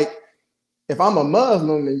 Just like if I'm a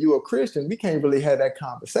Muslim and you're a Christian, we can't really have that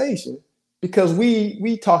conversation because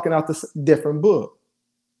we talking out this different book.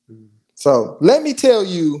 So let me tell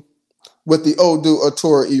you what the Odu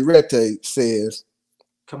Otor Irete says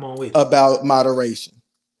Come on with about moderation.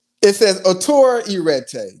 It says, Otor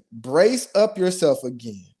Irete, brace up yourself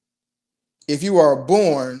again. If you are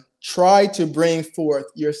born, try to bring forth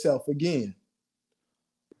yourself again.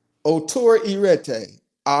 Otor Irete,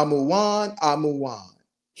 Amuwan, Amuwan.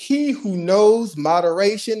 He who knows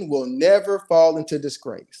moderation will never fall into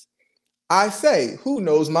disgrace. I say, who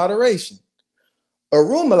knows moderation?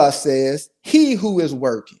 Arumala says, he who is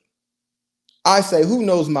working. I say, who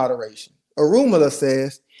knows moderation? Arumala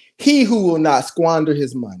says, he who will not squander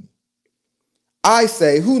his money. I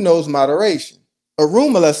say, who knows moderation?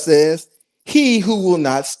 Arumala says, he who will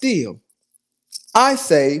not steal. I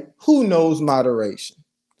say, who knows moderation?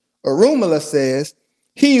 Arumala says,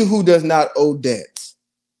 he who does not owe debts.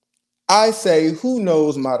 I say, who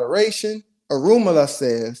knows moderation? Arumala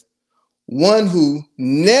says, one who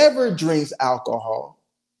never drinks alcohol.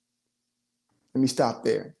 Let me stop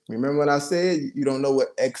there. Remember when I said you don't know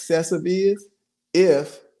what excessive is?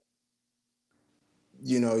 If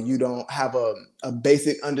you don't have a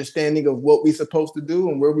basic understanding of what we're supposed to do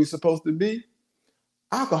and where we're supposed to be.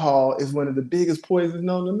 Alcohol is one of the biggest poisons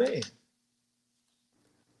known to man.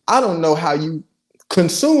 I don't know how you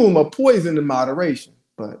consume a poison in moderation,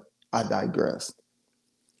 but I digress.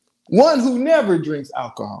 One who never drinks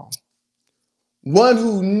alcohol. One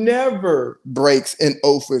who never breaks an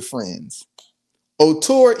oath with friends.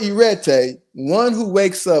 Otor Irete, one who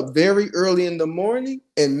wakes up very early in the morning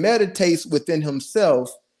and meditates within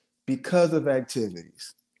himself because of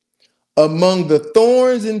activities. Among the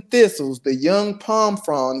thorns and thistles, the young palm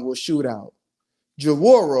frond will shoot out.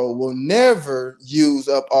 Jaworo will never use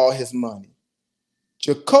up all his money.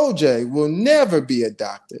 Jakoje will never be a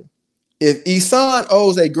doctor. If Isan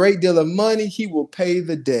owes a great deal of money, he will pay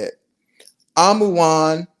the debt.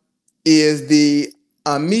 Amuwan is the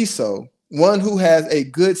Amiso, one who has a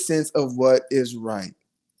good sense of what is right.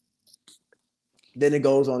 Then it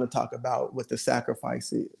goes on to talk about what the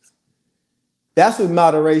sacrifice is. That's what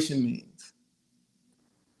moderation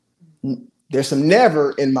means. There's some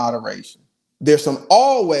never in moderation. There's some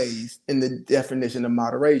always in the definition of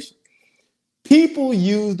moderation. People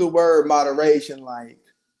use the word moderation like,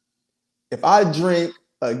 if I drink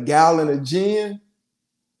a gallon of gin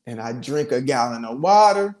and I drink a gallon of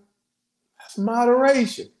water, that's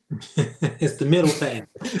moderation. it's the middle path.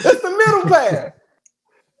 That's the middle path.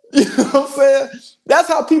 You know what I'm saying? That's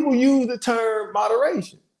how people use the term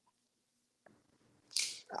moderation.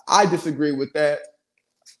 I disagree with that.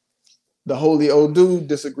 The Holy Odu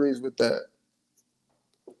disagrees with that.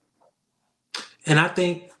 And I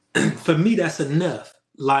think for me, that's enough.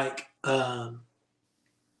 Like,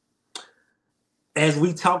 as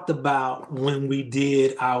we talked about when we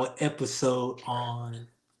did our episode on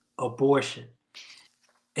abortion,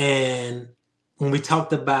 and when we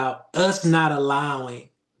talked about us not allowing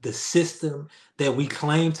the system that we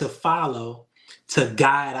claim to follow to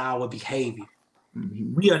guide our behavior.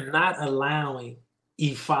 Mm-hmm. We are not allowing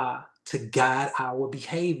Ifa to guide our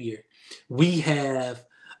behavior. We have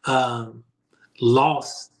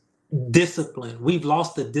lost discipline. We've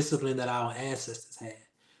lost the discipline that our ancestors had.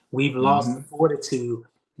 We've lost the fortitude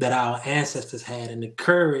that our ancestors had and the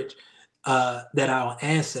courage that our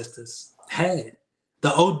ancestors had.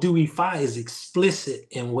 The Odu Ifa is explicit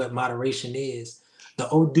in what moderation is. The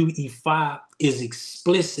Odu Ifa is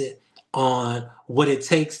explicit on what it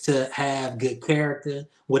takes to have good character,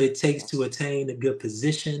 what it takes to attain a good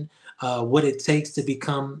position, what it takes to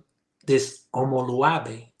become this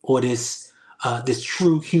Omoluabe or this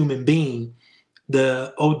true human being.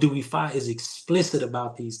 The Odu Ifa is explicit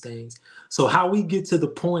about these things. So how we get to the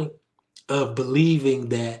point of believing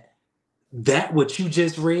that what you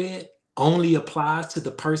just read only applies to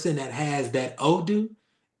the person that has that Odu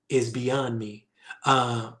is beyond me.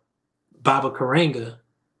 Baba Karenga,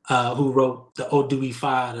 who wrote the Odu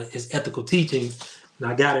Ifa, his ethical teachings,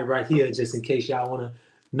 and I got it right here just in case y'all want to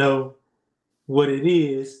know what it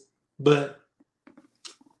is, but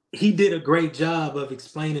he did a great job of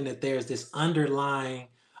explaining that there's this underlying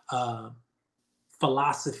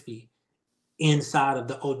philosophy inside of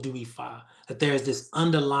the Odu Ifa, that there's this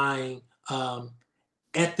underlying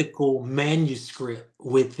ethical manuscript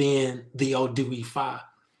within the Odu Ifa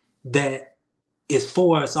that is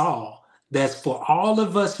for us all, that's for all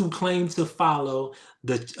of us who claim to follow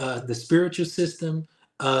the spiritual system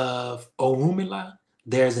of Oumila.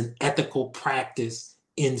 There's an ethical practice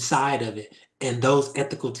inside of it, and those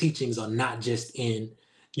ethical teachings are not just in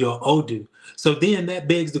your Odu. So then that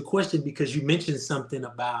begs the question, because you mentioned something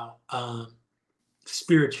about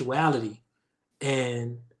spirituality.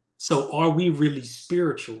 And so are we really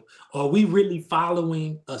spiritual? Are we really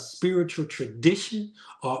following a spiritual tradition?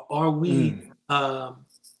 Or are we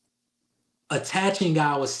attaching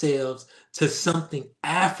ourselves to something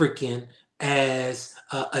African as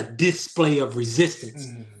a display of resistance?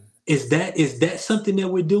 Is that something that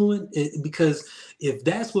we're doing? Because if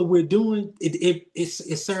that's what we're doing,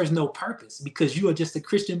 it serves no purpose, because you are just a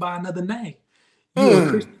Christian by another name. You are a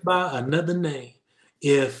Christian by another name.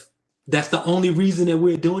 If that's the only reason that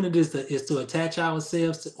we're doing it, is to attach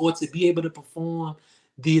ourselves to, or to be able to perform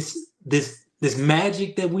this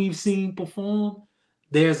magic that we've seen perform,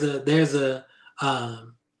 there's a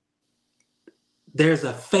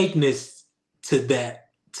fakeness to that,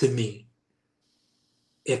 to me,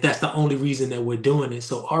 if that's the only reason that we're doing it.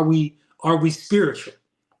 So are we spiritual?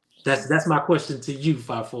 That's my question to you,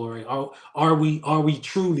 Fafore. Are we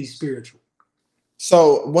truly spiritual?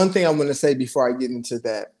 So one thing I want to say before I get into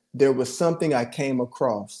that, there was something I came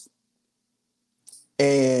across,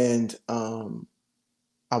 and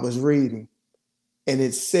I was reading, and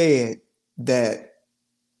it said that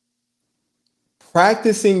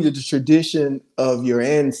practicing the tradition of your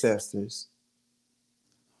ancestors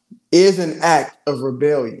is an act of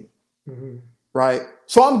rebellion, right?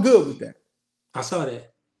 So I'm good with that. I saw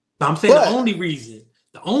that. But I'm saying the only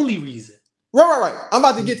reason. Right. I'm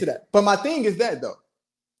about to get to that. But my thing is that, though,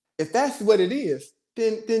 if that's what it is,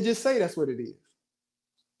 then just say that's what it is.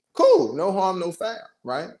 Cool. No harm, no foul,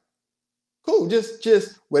 right? Cool.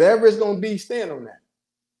 Just whatever it's going to be, stand on that.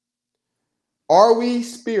 Are we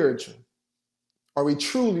spiritual? Are we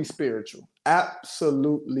truly spiritual?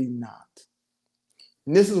 Absolutely not.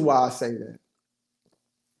 And this is why I say that.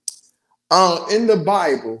 In the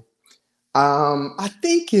Bible, I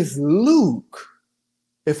think it's Luke,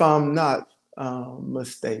 if I'm not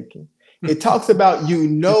mistaken. It talks about,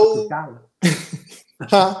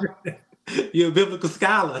 huh? You're a biblical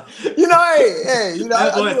scholar. Hey, I do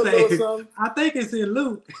a little something. I think it's in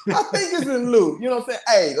Luke. I think it's in Luke. You know what I'm saying?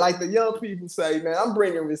 Hey, like the young people say, man, I'm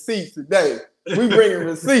bringing receipts today. We bringing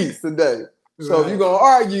receipts today. So if you're gonna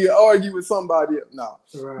argue with somebody else. No.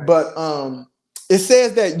 Right. But it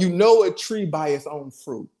says that you know a tree by its own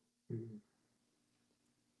fruit. Mm-hmm.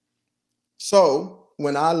 So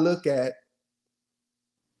when I look at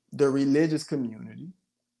the religious community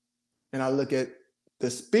and I look at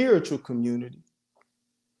the spiritual community,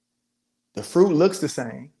 the fruit looks the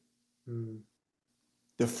same. Mm.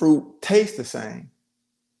 The fruit tastes the same.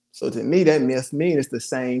 So to me, that must mean it's the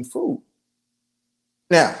same fruit.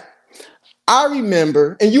 Now, I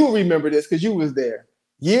remember, and you will remember this because you was there.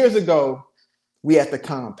 Years ago, we at the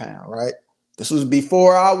compound, right? This was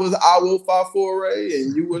before I was our Fafore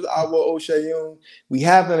and you was our Oseun. We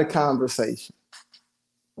having a conversation.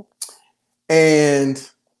 And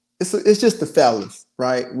it's just the fellas,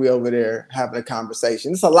 right? We over there having a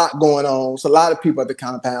conversation. There's a lot going on. It's a lot of people at the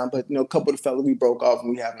compound, but a couple of the fellas we broke off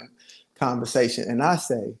and we having a conversation. And I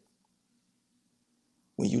say,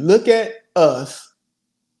 when you look at us,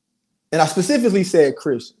 and I specifically said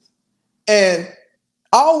Christians, and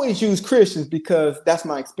I always use Christians because that's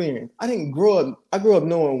my experience. I grew up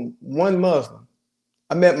knowing one Muslim.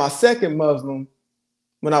 I met my second Muslim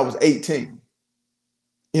when I was 18.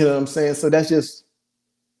 You know what I'm saying? So that's just,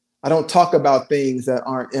 I don't talk about things that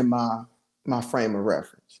aren't in my frame of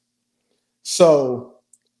reference. So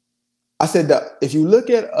I said that if you look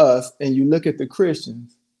at us and you look at the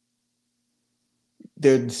Christians,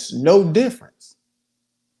 there's no difference.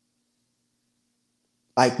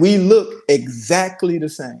 Like, we look exactly the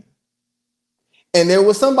same. And there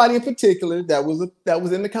was somebody in particular that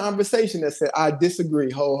was in the conversation that said, I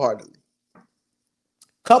disagree wholeheartedly. A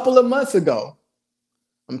couple of months ago,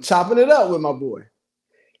 I'm chopping it up with my boy.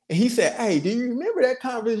 And he said, hey, do you remember that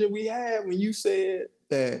conversation we had when you said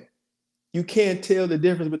that you can't tell the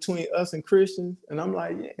difference between us and Christians? And I'm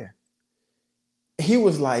like, yeah. He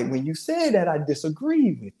was like, when you said that, I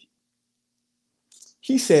disagree with you.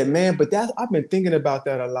 He said, man, but I've been thinking about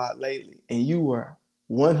that a lot lately. And you were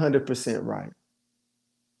 100% right.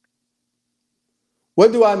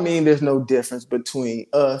 What do I mean there's no difference between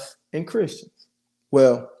us and Christians?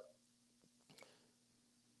 Well,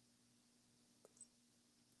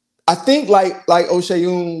 I think like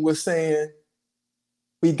Oseun was saying,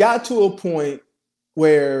 we got to a point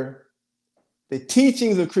where the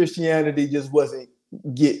teachings of Christianity just wasn't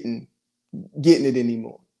getting it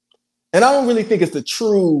anymore. And I don't really think it's the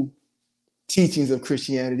true teachings of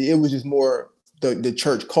Christianity. It was just more the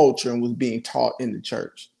church culture and was being taught in the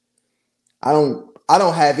church. I don't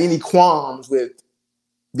have any qualms with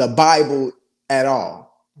the Bible at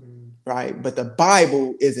all, right? But the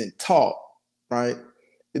Bible isn't taught, right?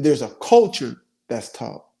 There's a culture that's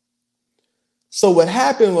taught. So what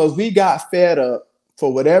happened was we got fed up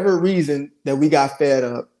for whatever reason that we got fed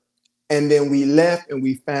up, and then we left and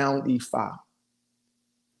we found Ifa.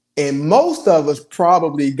 And most of us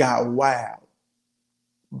probably got wowed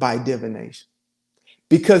by divination.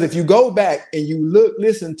 Because if you go back and you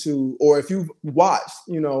listen to, or if you've watched,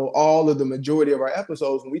 all of the majority of our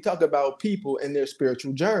episodes, when we talk about people and their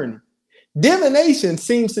spiritual journey, divination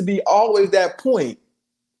seems to be always that point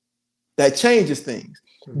that changes things.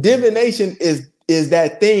 Mm-hmm. Divination is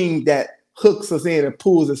that thing that hooks us in and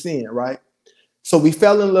pulls us in, right? So we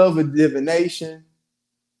fell in love with divination.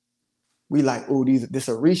 We like, oh, this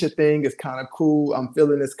Orisha thing is kind of cool. I'm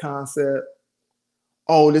feeling this concept.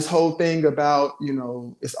 Oh, this whole thing about,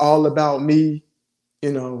 it's all about me,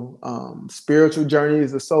 spiritual journey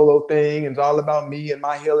is a solo thing. And it's all about me and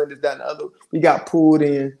my healing, is that and the other. We got pulled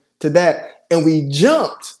in to that. And we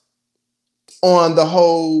jumped on the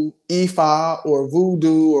whole Ifa or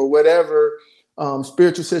voodoo or whatever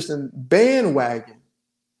spiritual system bandwagon.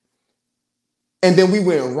 And then we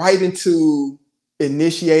went right into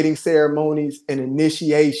initiating ceremonies and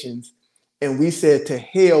initiations. And we said, to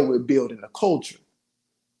hell with building a culture.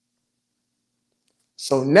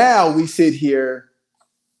 So now we sit here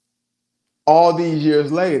all these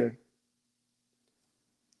years later,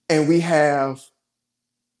 and we have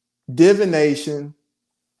divination,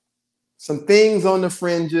 some things on the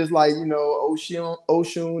fringes like,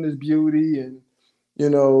 Oseun is beauty and,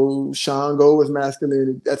 Shango is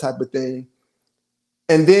masculinity, that type of thing.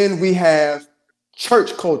 And then we have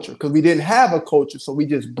church culture, because we didn't have a culture, so we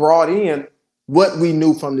just brought in what we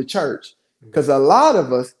knew from the church, because a lot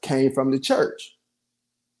of us came from the church.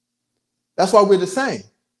 That's why we're the same.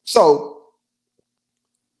 So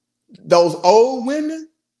those old women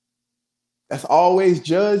that's always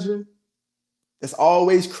judging, that's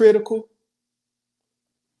always critical,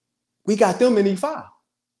 we got them in E5.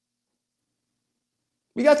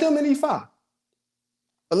 We got them in E5.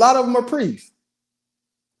 A lot of them are priests,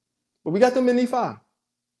 but we got them in E5.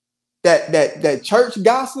 That church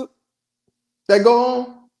gossip that go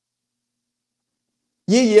on,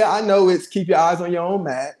 yeah, I know it's keep your eyes on your own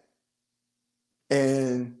mat.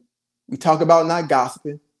 And we talk about not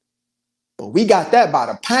gossiping, but we got that by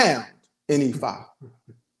the pound in E5.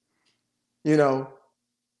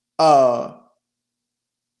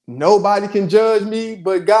 Nobody can judge me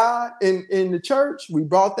but God in the church. We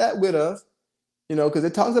brought that with us, because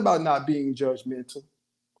it talks about not being judgmental.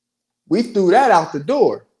 We threw that out the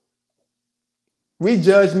door. We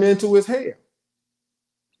judgmental as hell.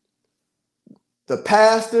 The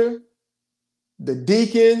pastor, the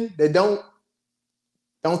deacon that don't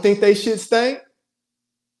think they should stink,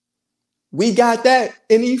 we got that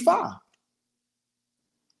in E5.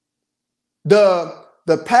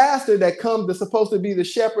 The pastor that that's supposed to be the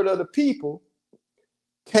shepherd of the people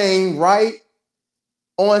came right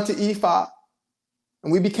onto E5,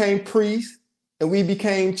 and we became priests and we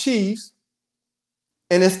became chiefs.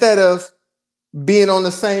 And instead of being on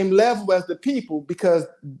the same level as the people, because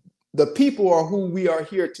the people are who we are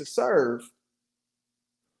here to serve,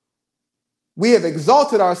 we have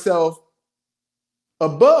exalted ourselves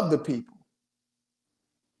above the people.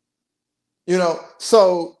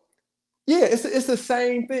 So yeah, it's the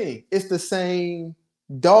same thing. It's the same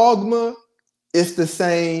dogma. It's the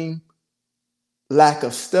same lack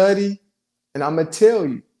of study. And I'm gonna tell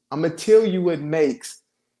you what makes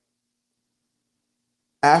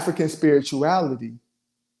African spirituality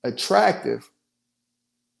attractive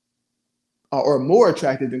or more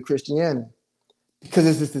attractive than Christianity. Because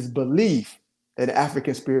it's just this belief that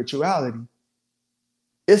African spirituality,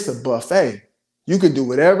 it's a buffet. You can do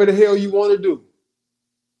whatever the hell you want to do.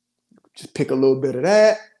 Just pick a little bit of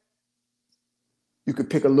that. You could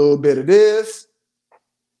pick a little bit of this.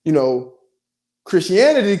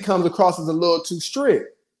 Christianity comes across as a little too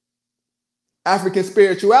strict. African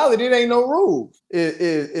spirituality, it ain't no rules.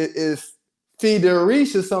 It's feed the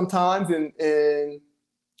Orishas sometimes, and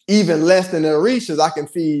even less than the Orishas, I can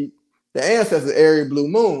feed the ancestors, Airy Blue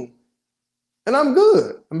Moon. And I'm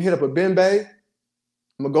good. I'm gonna hit up a Bembe.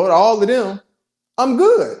 I'm gonna go to all of them. I'm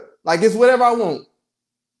good. Like, it's whatever I want.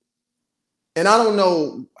 And I don't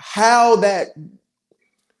know how that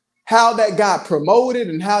got promoted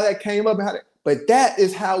and how that came up, but that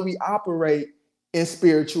is how we operate in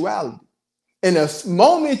spirituality. And the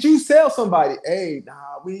moment you tell somebody, hey,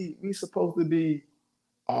 we supposed to be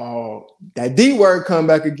Oh, that D word come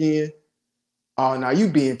back again. Oh, now you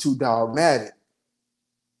being too dogmatic.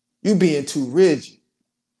 You being too rigid.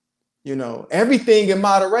 You know, everything in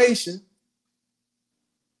moderation.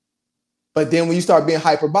 But then when you start being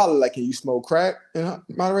hyperbolic, like, can you smoke crack in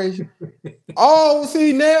moderation? Oh,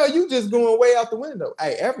 see, now you just going way out the window.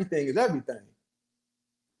 Hey, everything is everything.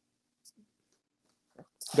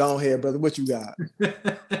 Go ahead, brother. What you got?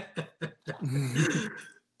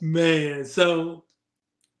 Man, so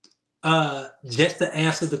just to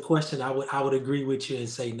answer the question, I would agree with you and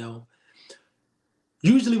say no.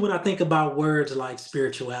 Usually when I think about words like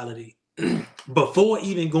spirituality, before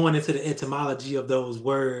even going into the etymology of those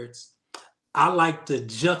words, I like to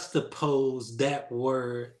juxtapose that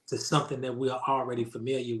word to something that we are already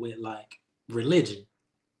familiar with, like religion.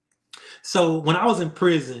 So when I was in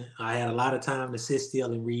prison, I had a lot of time to sit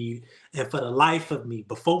still and read. And for the life of me,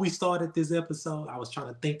 before we started this episode, I was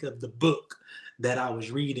trying to think of the book that I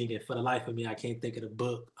was reading. And for the life of me, I can't think of the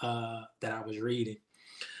book that I was reading.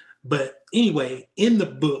 But anyway, in the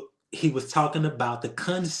book, he was talking about the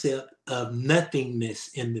concept of nothingness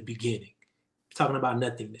in the beginning. Talking about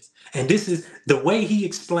nothingness. And this is the way he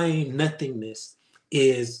explained nothingness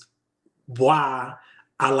is why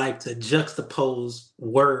I like to juxtapose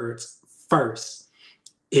words first,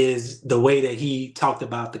 is the way that he talked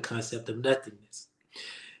about the concept of nothingness.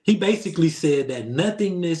 He basically said that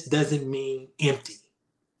nothingness doesn't mean empty.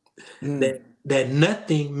 That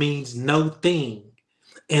nothing means no thing.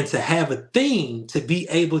 And to have a thing, to be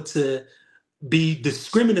able to be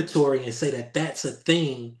discriminatory and say that that's a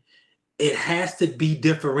thing, it has to be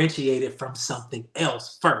differentiated from something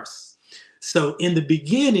else first. So in the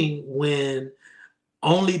beginning, when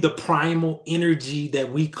only the primal energy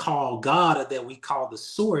that we call God or that we call the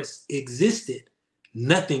source existed,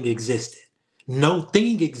 nothing existed. No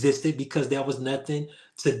thing existed because there was nothing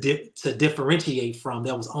to differentiate from.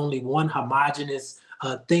 There was only one homogeneous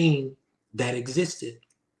thing that existed,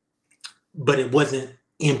 but it wasn't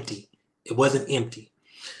empty. It wasn't empty.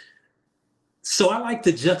 So I like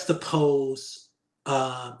to juxtapose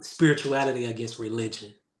spirituality against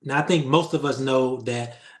religion. Now, I think most of us know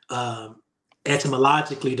that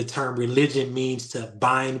etymologically, the term religion means to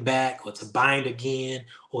bind back or to bind again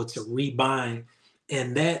or to rebind.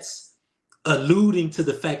 And that's alluding to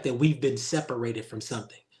the fact that we've been separated from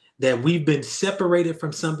something, that we've been separated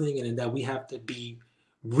from something and that we have to be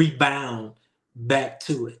rebound back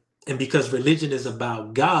to it. And because religion is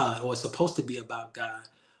about God, or it's supposed to be about God,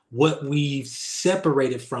 what we've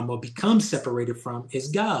separated from or become separated from is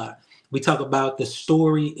God. We talk about the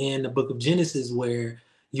story in the book of Genesis where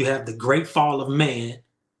you have the great fall of man.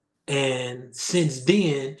 And since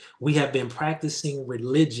then, we have been practicing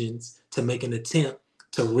religions to make an attempt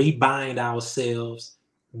to rebind ourselves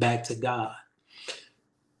back to God.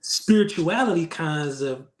 Spirituality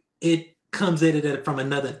it comes at it from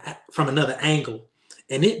another angle.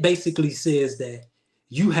 And it basically says that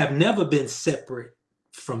you have never been separate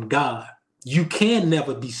from God. You can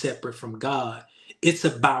never be separate from God. It's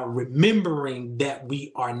about remembering that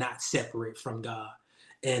we are not separate from God.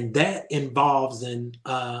 And that involves an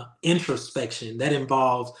introspection. That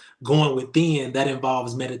involves going within. That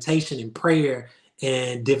involves meditation and prayer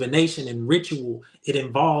and divination and ritual. It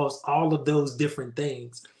involves all of those different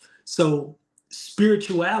things. So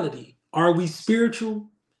spirituality, are we spiritual?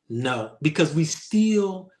 No, because we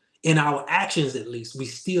still, in our actions at least, we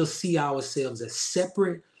still see ourselves as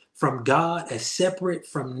separate from God, as separate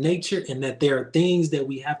from nature, and that there are things that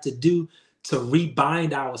we have to do to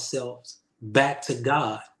rebind ourselves back to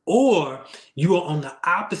God. Or you are on the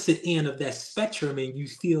opposite end of that spectrum and you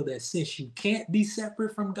feel that since you can't be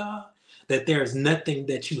separate from God, that there's nothing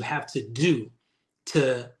that you have to do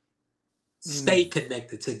to stay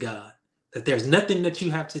connected to God, that there's nothing that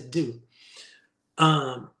you have to do.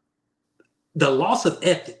 The loss of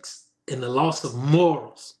ethics and the loss of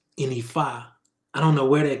morals in Ifa, I don't know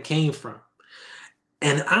where that came from.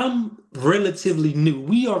 And I'm relatively new.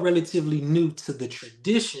 We are relatively new to the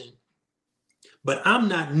tradition, but I'm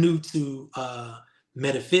not new to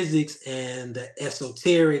metaphysics and the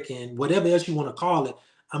esoteric and whatever else you want to call it.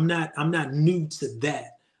 I'm not new to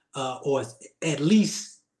that, or at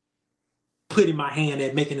least putting my hand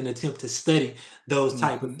at making an attempt to study those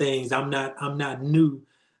type of things. I'm not new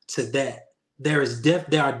to that. There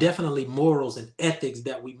are definitely morals and ethics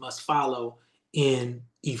that we must follow in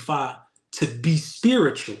Ifa to be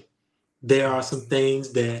spiritual. There are some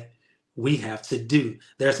things that we have to do.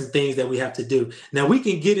 There are some things that we have to do. Now we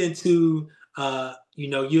can get into,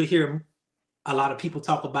 you'll hear a lot of people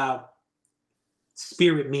talk about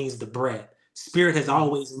spirit means the breath. Spirit has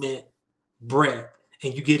always meant breath.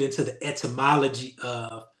 And you get into the etymology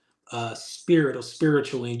of spirit or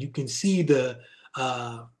spiritual, and you can see the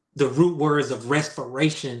root words of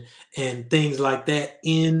respiration and things like that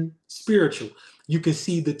in spiritual. You can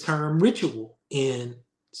see the term ritual in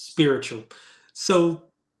spiritual. So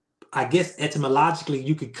I guess etymologically,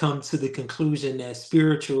 you could come to the conclusion that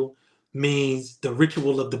spiritual means the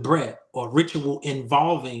ritual of the breath, or ritual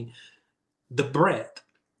involving the breath.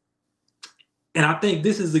 And I think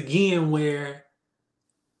this is again where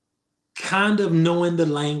kind of knowing the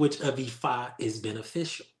language of Ifa is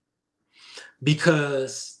beneficial,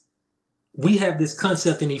 because we have this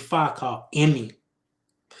concept in Ifa called Emi,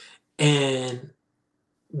 and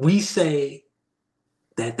we say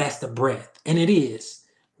that that's the breath, and it is.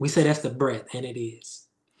 We say that's the breath, and it is.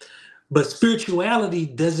 But spirituality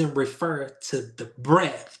doesn't refer to the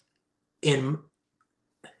breath, in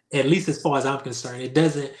at least as far as I'm concerned. It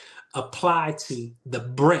doesn't apply to the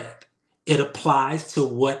breath. It applies to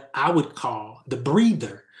what I would call the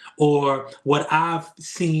breather, or what I've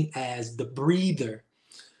seen as the breather.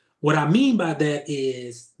 What I mean by that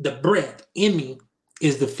is the breath, Emi,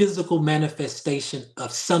 is the physical manifestation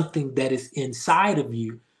of something that is inside of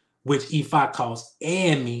you, which Ifa calls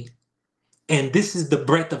Ami. And this is the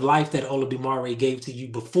breath of life that Olodumare gave to you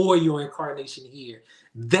before your incarnation here.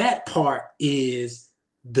 That part is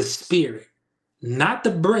the spirit, not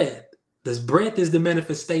the breath. This breath is the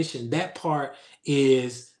manifestation. That part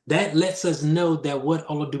is, that lets us know that what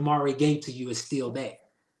Olodumare gave to you is still there.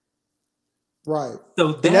 Right.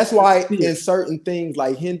 So And that's why spirit. in certain things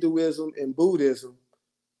like Hinduism and Buddhism,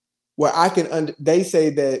 where they say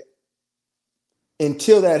that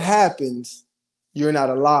until that happens, you're not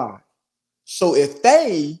alive. So if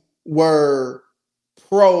they were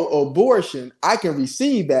pro-abortion, I can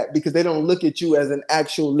receive that, because they don't look at you as an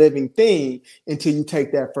actual living thing until you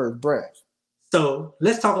take that first breath. So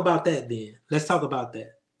let's talk about that then. Let's talk about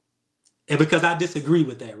that. And because I disagree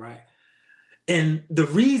with that, right? And the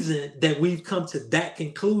reason that we've come to that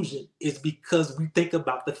conclusion is because we think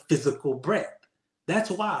about the physical breath.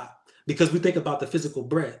 That's why, because we think about the physical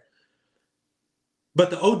breath. But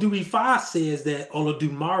the Odu Ifa says that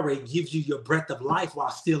Olodumare gives you your breath of life while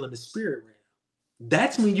still in the spirit realm.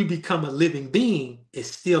 That's when you become a living being, is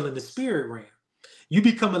still in the spirit realm. You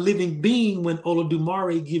become a living being when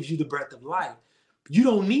Olodumare gives you the breath of life. You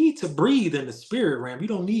don't need to breathe in the spirit realm. You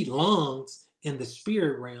don't need lungs in the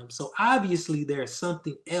spirit realm. So obviously there's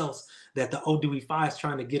something else that the Odu Ifa is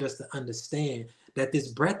trying to get us to understand, that this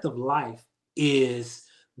breath of life is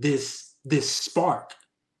this spark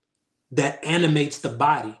that animates the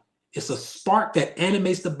body. It's a spark that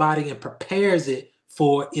animates the body and prepares it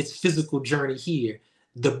for its physical journey here.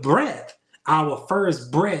 The breath, our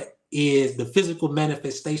first breath, is the physical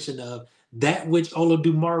manifestation of that which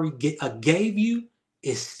Olodumare gave you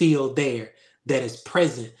is still there, that is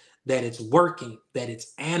present, that it's working, that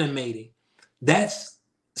it's animating. That's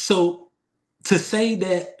so, to say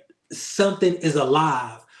that something is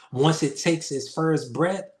alive once it takes its first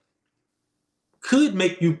breath could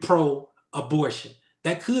make you pro-abortion.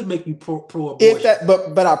 That could make you pro-abortion.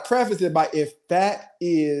 But I preface it by, if that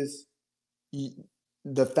is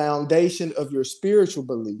the foundation of your spiritual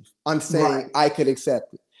belief, I'm saying Right. I could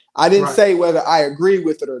accept it. I didn't say whether I agree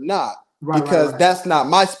with it or not, because that's not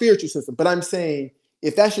my spiritual system. But I'm saying,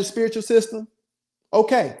 if that's your spiritual system,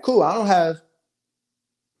 okay, cool.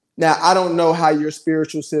 Now, I don't know how your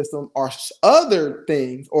spiritual system are other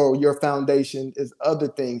things, or your foundation is other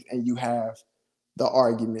things, and you have the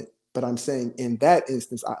argument. But I'm saying in that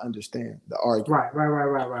instance, I understand the argument.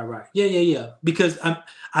 Right. Yeah. Because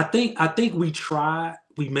I think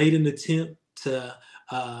we made an attempt to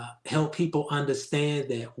help people understand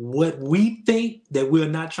that what we think, that we're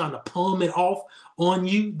not trying to palm it off on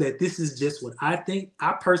you, that this is just what I think.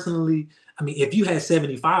 I personally, if you had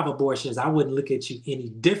 75 abortions, I wouldn't look at you any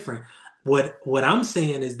different. What I'm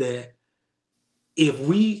saying is that if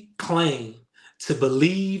we claim to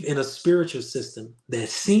believe in a spiritual system that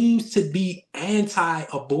seems to be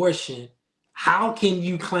anti-abortion, how can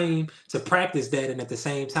you claim to practice that and at the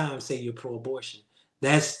same time say you're pro-abortion?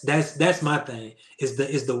 That's my thing. Is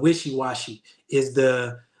the wishy-washy? Is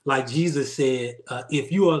the, like Jesus said,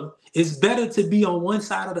 it's better to be on one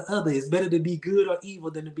side or the other. It's better to be good or evil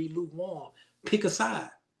than to be lukewarm. Pick a side.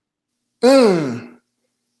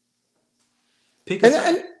 Pick a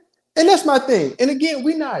side. And that's my thing. And again,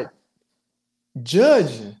 we're not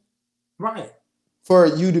judging for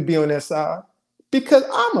you to be on that side, because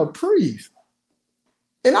I'm a priest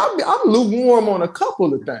and I'm lukewarm on a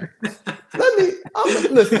couple of things.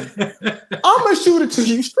 Listen, I'm gonna shoot it to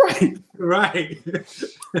you straight. Right.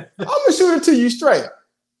 I'm gonna shoot it to you straight.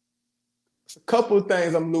 It's a couple of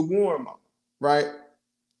things I'm lukewarm on, right?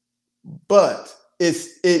 But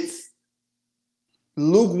it's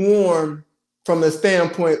lukewarm from the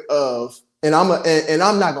standpoint of, and I'm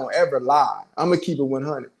not gonna ever lie. I'm gonna keep it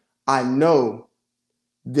 100. I know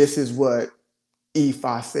this is what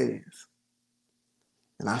Ephi says,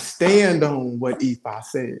 and I stand on what Ephi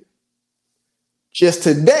said. Just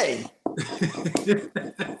today,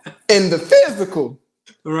 in the physical,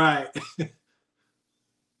 Right.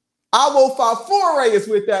 Avo Fafore is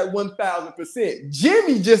with that 1,000%.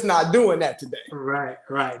 Jimmy just not doing that today. Right.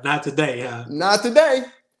 Not today, huh? Not today.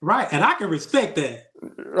 Right. And I can respect that.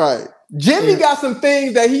 Right. Jimmy got some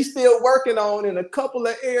things that he's still working on in a couple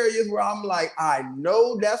of areas where I'm like, I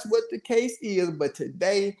know that's what the case is, but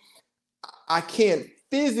today I can't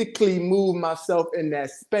physically move myself in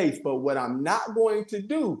that space. But what I'm not going to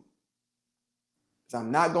do is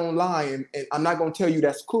I'm not going to lie and I'm not going to tell you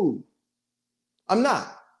that's cool. I'm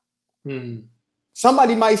not.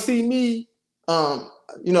 Somebody might see me,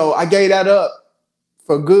 I gave that up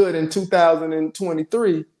for good in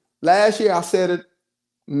 2023. Last year, I said it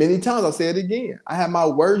many times. I'll say it again. I had my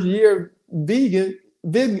worst year of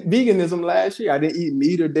veganism last year. I didn't eat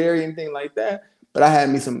meat or dairy, anything like that. But I had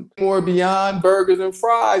me some more Beyond burgers and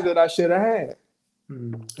fries that I should have had.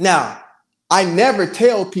 Now, I never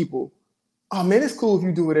tell people, oh, man, it's cool if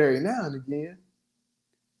you do it every now and again.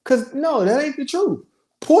 Because, no, that ain't the truth.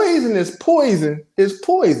 Poison is poison is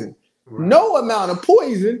poison. Right. No amount of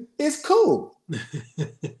poison is cool.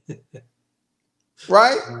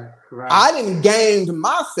 Right? I didn't game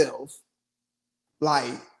myself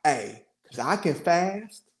like, hey, because I can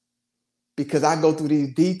fast, because I go through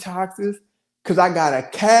these detoxes, because I got a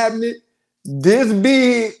cabinet this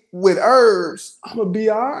big with herbs, I'm going to be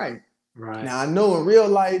all right. Right. Now, I know in real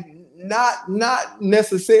life, not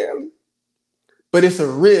necessarily, but it's a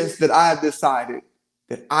risk that I've decided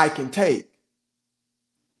that I can take.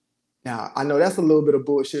 Now, I know that's a little bit of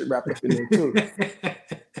bullshit wrapped up in there too.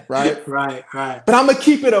 Right? Right. But I'm going to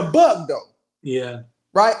keep it a buck though. Yeah.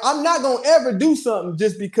 Right? I'm not going to ever do something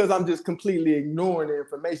just because I'm just completely ignoring the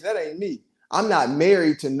information. That ain't me. I'm not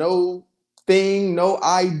married to no thing, no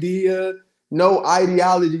idea, no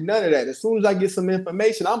ideology, none of that. As soon as I get some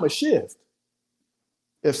information, I'm a shift.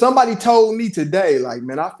 If somebody told me today, like,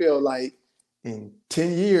 man, I feel like in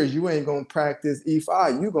 10 years, you ain't going to practice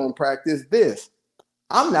E5, you going to practice this.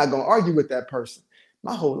 I'm not going to argue with that person.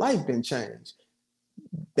 My whole life been changed.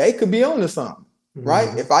 They could be on to something,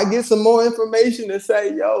 right? If I get some more information to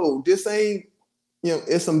say, yo, this ain't,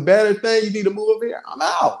 it's some better thing, you need to move over here, I'm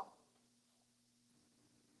out.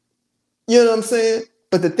 You know what I'm saying?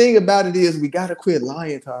 But the thing about it is we got to quit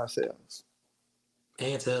lying to ourselves.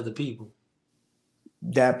 And to other people.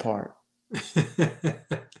 That part.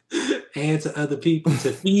 And to other people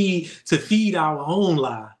to feed our own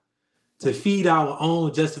lie, to feed our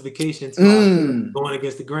own justification to going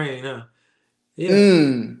against the grain, huh?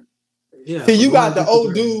 Yeah. Yeah. See, you got the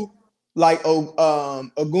old dude like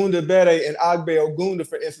Ogunda Bere and Agbe Ogunda,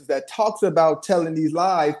 for instance, that talks about telling these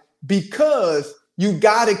lies because you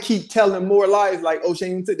got to keep telling more lies, like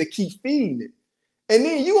Oseun said, to keep feeding it. And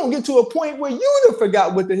then you're going to get to a point where you done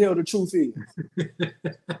forgot what the hell the truth is.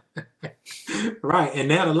 Right. And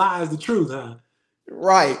now the lie is the truth, huh?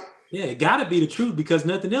 Right. Yeah, it got to be the truth because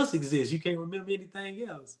nothing else exists. You can't remember anything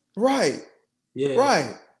else. Right. Yeah.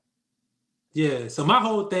 Right. Yeah. So my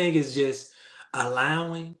whole thing is just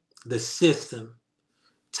allowing the system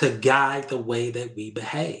to guide the way that we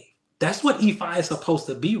behave. That's what EFI is supposed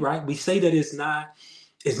to be, right? We say that it's not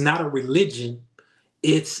a religion.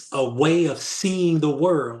 It's a way of seeing the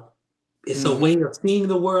world. It's a way of seeing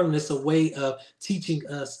the world, and it's a way of teaching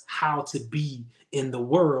us how to be in the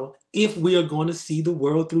world if we are going to see the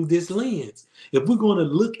world through this lens. If we're going to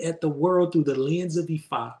look at the world through the lens of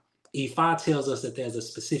Ifa, Ifa tells us that there's a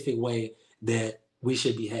specific way that we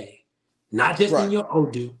should behave. Not just in your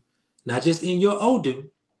Odu,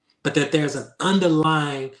 but that there's an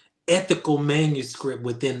underlying ethical manuscript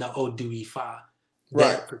within the Odu Ifa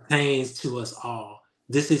that pertains to us all.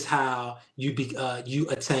 This is how you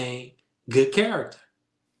attain good character.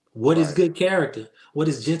 What is good character? What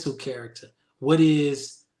is gentle character? What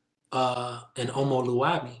is an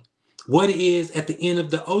omoluabi? What is at the end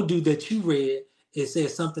of the Odu that you read? It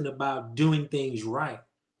says something about doing things right.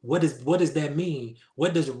 What does that mean?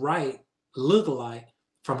 What does right look like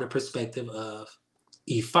from the perspective of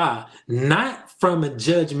Ifa? Not from a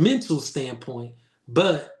judgmental standpoint,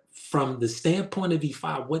 but from the standpoint of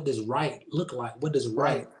Ifa, what does right look like? What does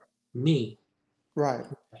right mean? Right.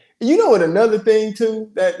 You know what another thing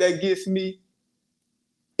too that gets me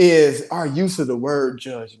is our use of the word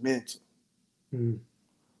judgmental.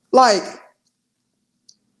 Like,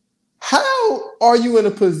 how are you in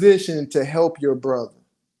a position to help your brother?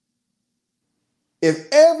 if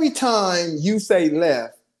every time you say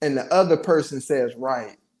left and the other person says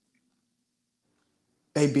right,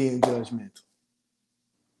 they being judgmental.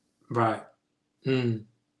 Right. Mm.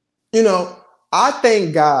 You know, I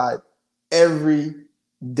thank God every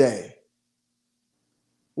day.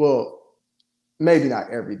 Well, maybe not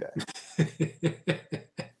every day.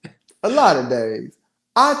 A lot of days.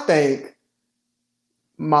 I thank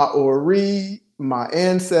my Ori, my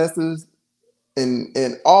ancestors,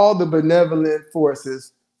 and all the benevolent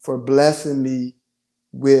forces for blessing me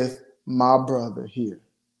with my brother here.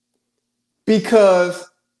 Because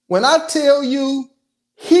when I tell you,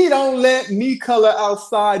 he don't let me color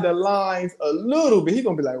outside the lines a little bit, he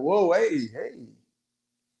gonna be like, whoa, hey,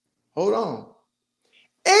 hold on.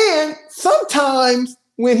 And sometimes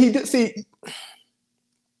when see,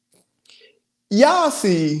 y'all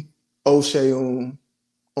see Oseun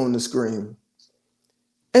on the screen.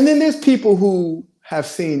 And then there's people who have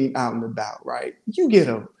seen him out and about, right? You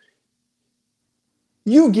getting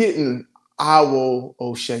Owl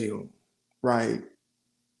Oseun, right?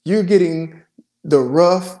 You're getting the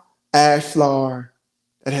rough ashlar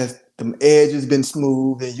that has the edges been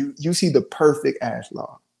smooth, and you see the perfect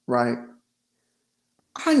ashlar, right?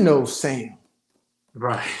 I know Sam.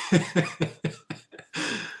 Right.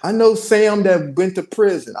 I know Sam that went to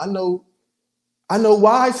prison. I know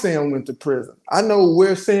why Sam went to prison. I know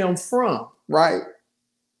where Sam's from, right?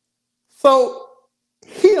 So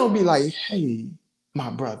he don't be like, hey, my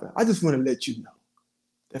brother, I just want to let you know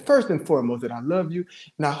that first and foremost that I love you,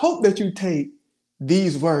 and I hope that you take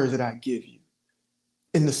these words that I give you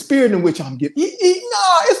in the spirit in which I'm giving.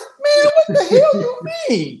 Man, what the hell you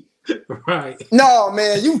mean? Right. No,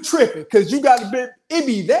 man, you tripping because you got to be. It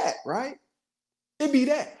be that, right? It be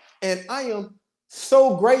that, and I am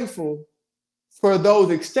so grateful for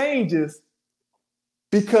those exchanges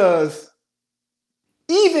because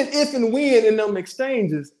even if and when in them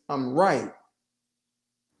exchanges I'm right,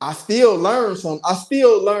 I still learn something. I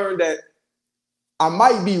still learn that I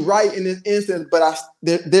might be right in this instance, but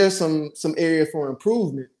there's some areas for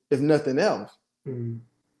improvement, if nothing else. Mm.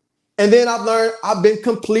 And then I've learned I've been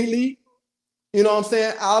completely, you know what I'm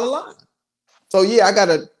saying, out of line. So yeah, I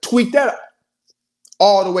gotta tweak that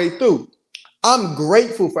all the way through. I'm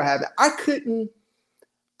grateful for having. I couldn't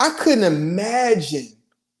imagine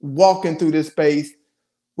walking through this space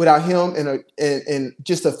without him and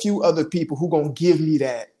just a few other people who gonna give me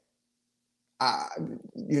that.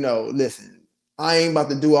 Listen, I ain't about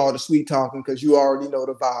to do all the sweet talking because you already know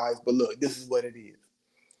the vibes. But look, this is what it is.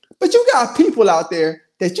 But you got people out there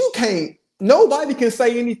that you can't. Nobody can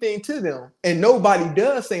say anything to them, and nobody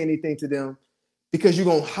does say anything to them because you're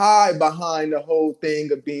gonna hide behind the whole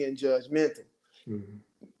thing of being judgmental.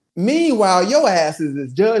 Mm-hmm. Meanwhile, your ass is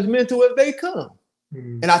as judgmental as they come.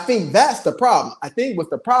 Mm-hmm. And I think that's the problem. I think what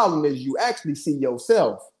the problem is you actually see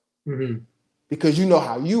yourself because you know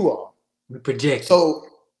how you are. Project. So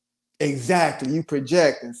exactly, you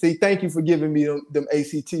projecting. See, thank you for giving me them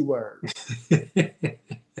ACT words.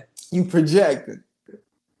 You projecting,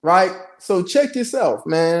 right? So check yourself,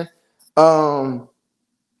 man.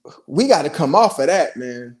 We got to come off of that,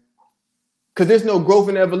 man, because there's no growth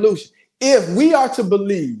and evolution. If we are to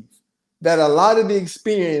believe that a lot of the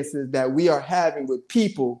experiences that we are having with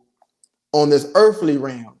people on this earthly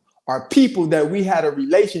realm are people that we had a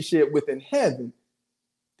relationship with in heaven,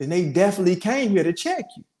 then they definitely came here to check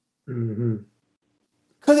you. Mm-hmm.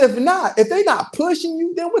 Because if they're not pushing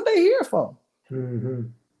you, then what they here for? Mm-hmm.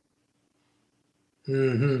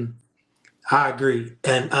 Mm-hmm. I agree,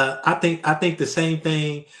 and I think the same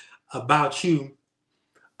thing about you,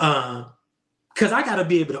 because I got to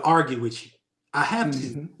be able to argue with you. I have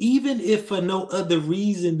to, even if for no other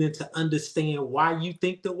reason than to understand why you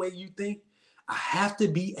think the way you think. I have to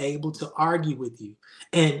be able to argue with you,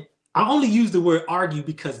 and I only use the word argue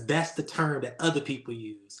because that's the term that other people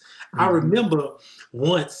use. I remember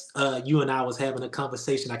once you and I was having a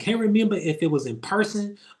conversation. I can't remember if it was in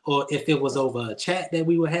person or if it was over a chat that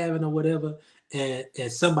we were having or whatever. And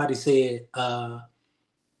somebody said,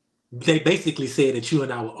 they basically said that you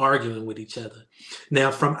and I were arguing with each other. Now,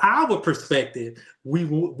 from our perspective, we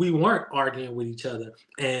weren't arguing with each other.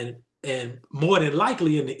 And more than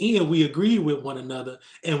likely, in the end, we agreed with one another.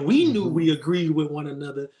 And we knew we agreed with one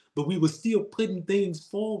another, but we were still putting things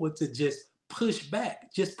forward to just push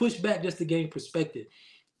back just to gain perspective.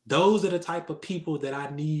 Those are the type of people that I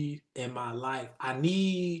need in my life. I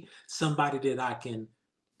need somebody that I can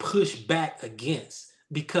push back against,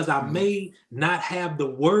 because I may not have the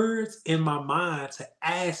words in my mind to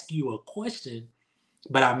ask you a question,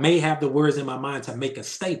 but I may have the words in my mind to make a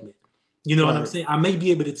statement. You know what I'm saying? I may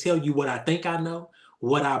be able to tell you what I think I know,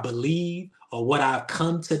 what I believe, or what I've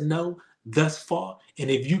come to know thus far. And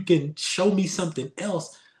if you can show me something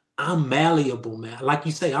else, I'm malleable, man. Like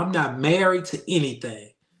you say, I'm not married to anything.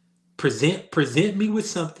 Present me with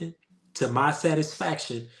something to my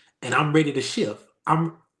satisfaction, and I'm ready to shift.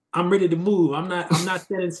 I'm ready to move. I'm not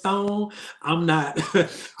set in stone. I'm not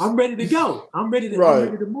I'm ready to go. I'm Right.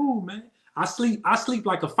 ready to move, man. I sleep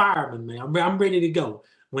like a fireman, man. I'm ready to go.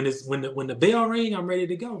 When the bell ring, I'm ready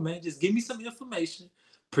to go, man. Just give me some information,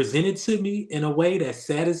 present it to me in a way that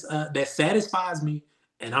satisfies me,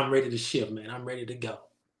 and I'm ready to shift, man. I'm ready to go.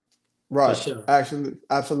 For Right. sure. Actually,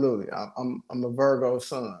 absolutely. I'm a Virgo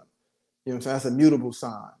sun. You know what I'm saying? That's a mutable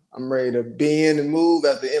sign. I'm ready to bend and move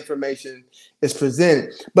as the information is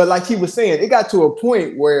presented. But like he was saying, it got to a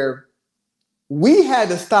point where we had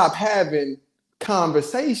to stop having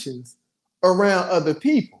conversations around other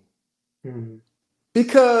people Mm-hmm.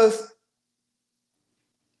 because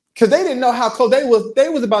they didn't know how close they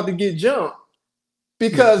was about to get jumped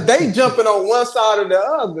because they jumping on one side or the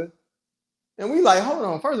other. And we like, hold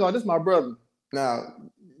on, first of all, this is my brother. Now,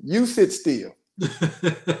 you sit still.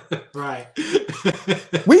 Right.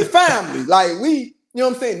 We family. Like we, you know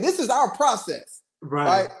what I'm saying? This is our process. Right.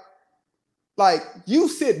 Right? Like you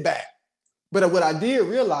sit back. But what I did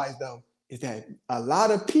realize though is that a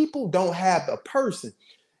lot of people don't have the person.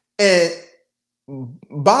 And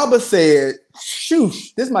Baba said,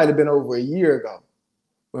 shoosh, this might have been over a year ago.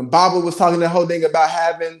 When Baba was talking the whole thing about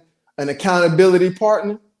having an accountability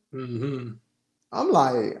partner. Mm-hmm. I'm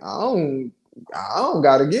like, I don't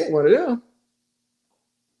gotta get one of them.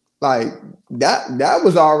 Like that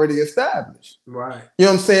was already established. Right. You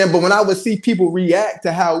know what I'm saying? But when I would see people react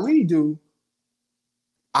to how we do,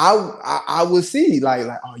 I would see like,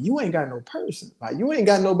 oh, you ain't got no person. Like you ain't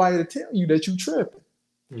got nobody to tell you that you tripping.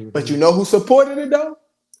 Mm-hmm. But you know who supported it though?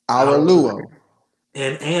 Our Luo.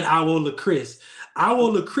 And Awola Chris.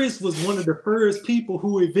 Awola Chris was one of the first people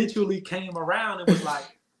who eventually came around and was like,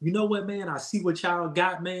 you know what, man? I see what y'all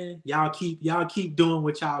got, man. Y'all keep doing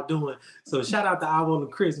what y'all doing. So shout out to Awola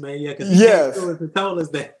Chris, man. Yeah, because he came to us and told us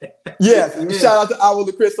that. Yes. Yeah. Shout out to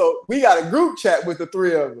Awola Chris. So we got a group chat with the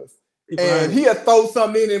three of us. And Right. he'll throw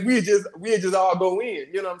something in and we just all go in.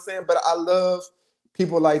 You know what I'm saying? But I love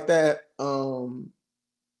people like that.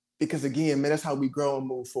 Because again, man, that's how we grow and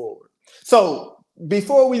move forward. So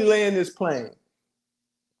before we land this plane,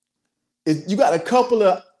 you got a couple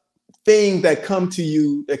of things that come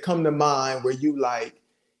to mind where you like,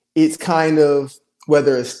 it's kind of,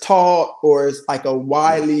 whether it's taught or it's like a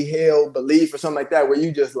widely held belief or something like that, where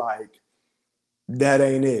you just like, that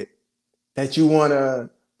ain't it, that you want to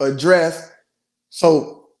address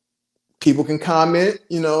so people can comment,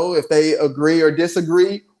 if they agree or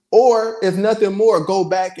disagree, or if nothing more, go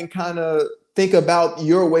back and kind of think about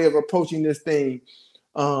your way of approaching this thing.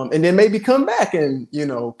 And then maybe come back and,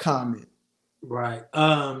 comment. Right.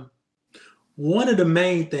 One of the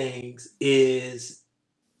main things is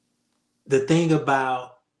the thing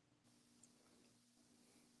about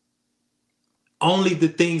only the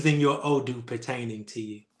things in your Odu pertaining to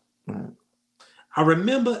you. Right. I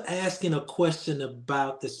remember asking a question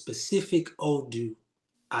about the specific Odu.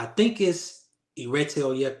 I think it's Irete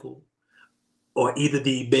Oyeku, or either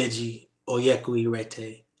the Ibeji Oyeku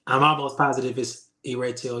Irete. I'm almost positive it's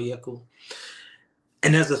Irete Oyeku.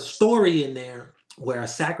 And there's a story in there where a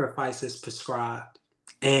sacrifice is prescribed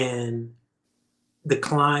and the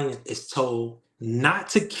client is told not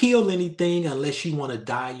to kill anything unless you want to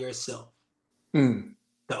die yourself. Mm.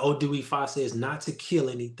 The Odu Ifa says not to kill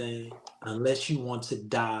anything unless you want to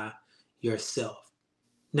die yourself.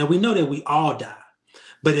 Now we know that we all die,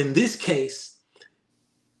 but in this case,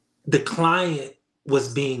 the client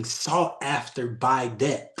was being sought after by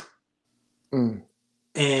death. Mm.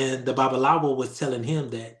 And the Babalawo was telling him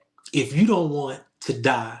that if you don't want to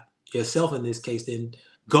die yourself in this case, then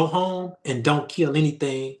go home and don't kill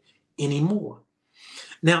anything anymore.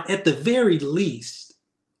 Now, at the very least,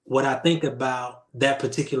 what I think about that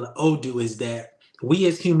particular Odu is that we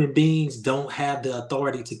as human beings don't have the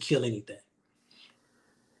authority to kill anything.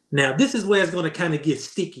 Now, this is where it's going to kind of get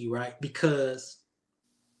sticky, right?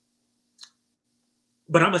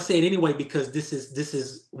 But I'm going to say it anyway, because this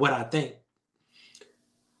is what I think.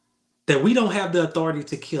 That we don't have the authority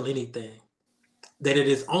to kill anything. That it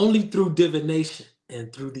is only through divination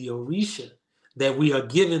and through the Orisha that we are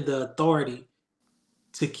given the authority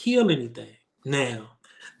to kill anything. Now,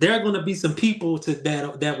 there are going to be some people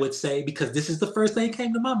that would say, because this is the first thing that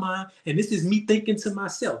came to my mind, and this is me thinking to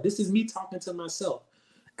myself, this is me talking to myself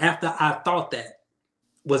after I thought that,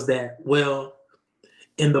 was that, well,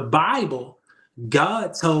 in the Bible,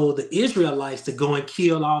 God told the Israelites to go and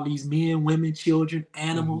kill all these men, women, children,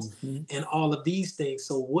 animals, and all of these things.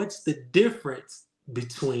 So what's the difference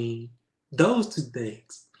between those two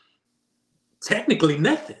things? Technically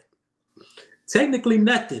nothing. Technically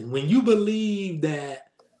nothing. When you believe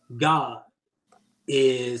that God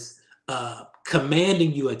is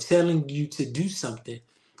commanding you or telling you to do something,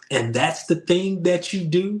 and that's the thing that you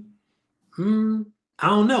do, I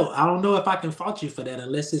don't know. I don't know if I can fault you for that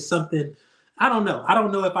unless it's something. I don't know. I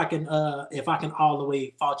don't know if I can all the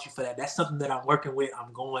way fault you for that. That's something that I'm working with.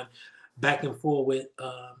 I'm going back and forth with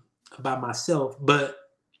by myself. But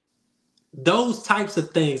those types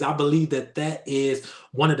of things, I believe that that is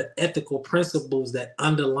one of the ethical principles that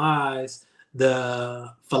underlies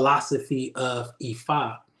the philosophy of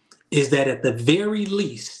Ifa, is that at the very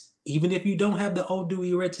least, even if you don't have the Odu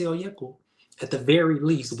Irete Oyeku, at the very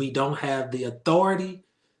least, we don't have the authority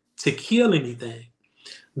to kill anything.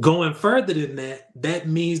 Going further than that, that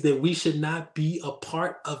means that we should not be a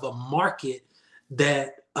part of a market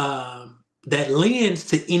that that lends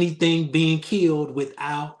to anything being killed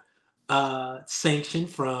without sanction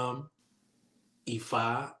from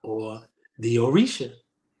Ifa or the Orisha.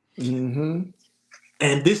 Mm-hmm.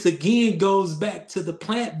 And this again goes back to the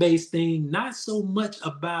plant-based thing, not so much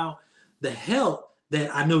about the health that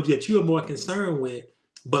I know that you're more concerned with,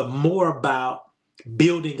 but more about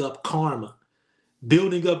building up karma.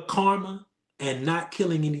 Building up karma and not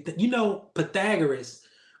killing anything. You know, Pythagoras,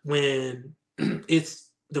 when it's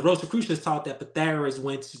the Rosicrucians taught that Pythagoras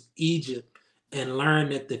went to Egypt and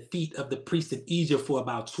learned at the feet of the priests in Egypt for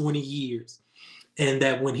about 20 years. And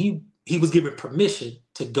that when he was given permission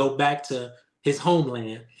to go back to his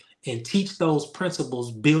homeland and teach those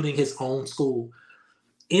principles, building his own school.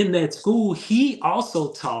 In that school, he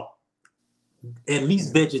also taught at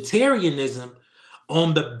least vegetarianism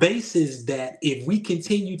on the basis that if we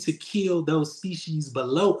continue to kill those species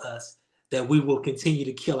below us, that we will continue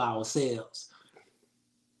to kill ourselves.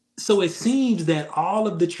 So it seems that all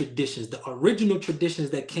of the traditions, the original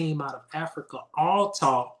traditions that came out of Africa, all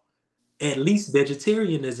taught at least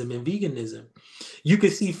vegetarianism and veganism. You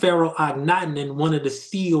can see Pharaoh Akhenaten in one of the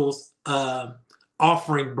steels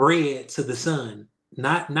offering bread to the sun,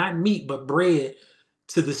 not meat, but bread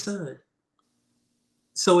to the sun.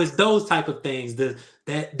 So it's those type of things.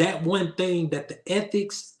 That one thing that the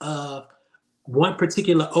ethics of one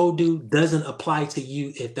particular Odu doesn't apply to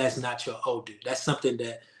you if that's not your Odu. That's something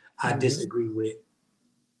that I disagree with.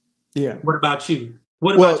 Yeah. What about you?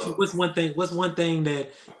 What about you? What's one thing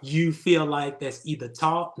that you feel like that's either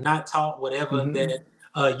taught, not taught, whatever that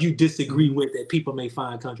you disagree with that people may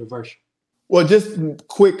find controversial? Well, just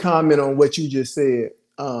quick comment on what you just said.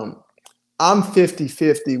 I'm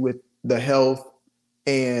 50-50 with the health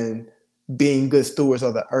and being good stewards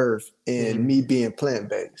of the earth and me being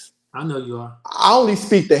plant-based. I know you are. I only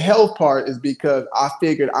speak the health part is because I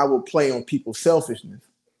figured I would play on people's selfishness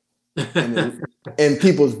and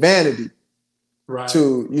people's vanity. Right.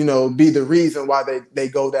 To, be the reason why they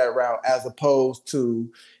go that route, as opposed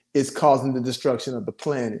to it's causing the destruction of the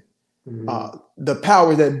planet. The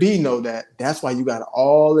powers that be know that. That's why you got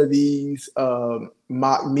all of these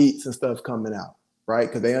mock meats and stuff coming out, right?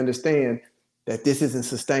 Because they understand that this isn't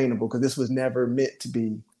sustainable, because this was never meant to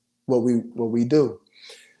be what we do.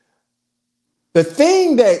 The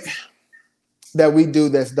thing that we do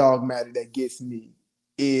that's dogmatic that gets me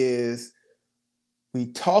is we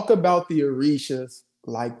talk about the Orishas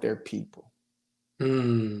like they're people.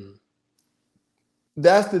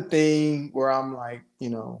 That's the thing where I'm like,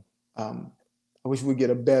 I wish we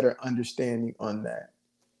get a better understanding on that.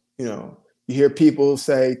 You hear people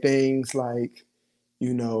say things like,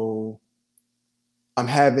 I'm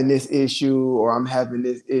having this issue or I'm having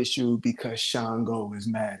this issue because Shango is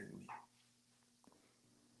mad at me.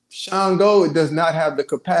 Shango does not have the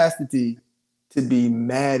capacity to be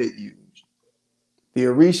mad at you. The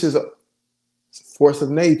Orisha is a force of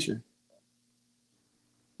nature.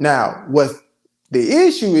 Now, what the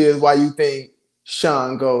issue is, why you think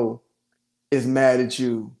Shango is mad at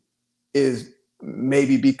you, is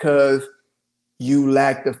maybe because you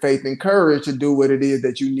lack the faith and courage to do what it is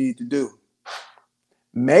that you need to do.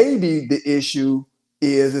 Maybe the issue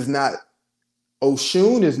is not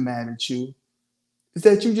Oseun is mad at you, it's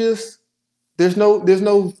that you just, there's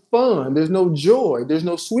no fun, there's no joy, there's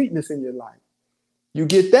no sweetness in your life. You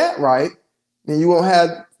get that right, then you won't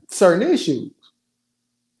have certain issues.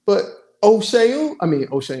 But Oseun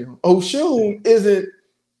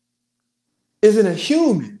isn't a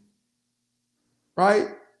human, right?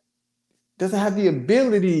 Doesn't have the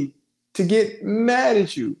ability to get mad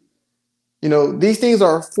at you. These things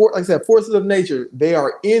are, like I said, forces of nature. They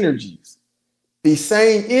are energies. These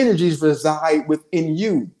same energies reside within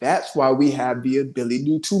you. That's why we have the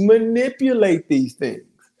ability to manipulate these things.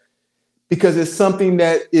 because it's something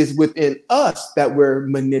that is within us that we're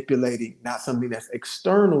manipulating, not something that's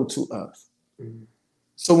external to us. Mm.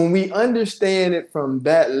 So when we understand it from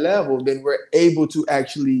that level, then we're able to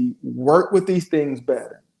actually work with these things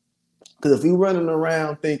better. Because if you're running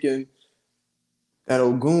around thinking that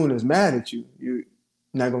Ogun is mad at you, you're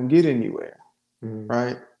not going to get anywhere, Mm.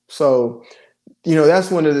 right? So,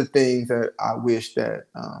 that's one of the things that I wish that,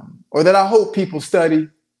 or that I hope people study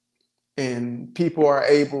and people are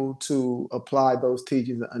able to apply those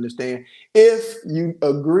teachings and understand. If you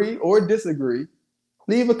agree or disagree,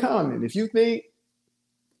 leave a comment. If you think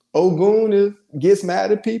Ogun gets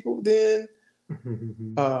mad at people, then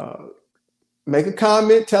make a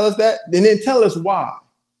comment, tell us that, and then tell us why.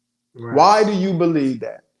 Right. Why do you believe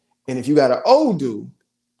that? And if you got an Odu,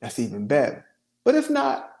 that's even better. But if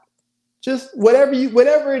not, just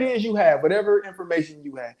whatever it is you have, whatever information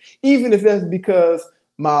you have, even if that's because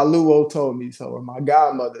my Luo told me so or my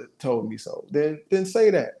godmother told me so, then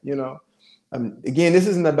say that. Again, this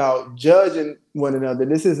isn't about judging one another.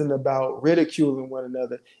 This isn't about ridiculing one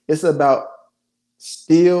another. It's about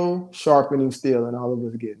steel sharpening steel, and all of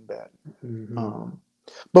us getting better. Mm-hmm.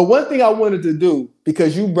 But one thing I wanted to do,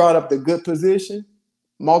 because you brought up the good position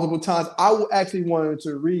multiple times, I actually wanted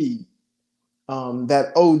to read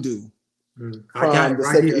that Odu I got from it the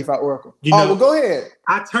right Sacred here. Ifa Oracle. Well, go ahead.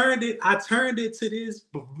 I turned it to this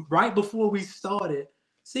right before we started.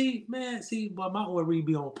 See, boy, my Ori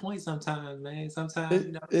be on point sometimes, man.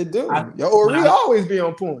 Sometimes, It do. Your when Ori I, always be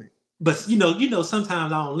on point. but sometimes I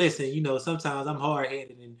don't listen. Sometimes I'm hard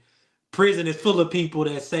headed, and prison is full of people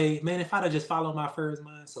that say, "Man, if I'd have just followed my first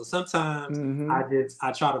mind." So sometimes Mm-hmm.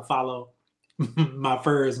 I try to follow my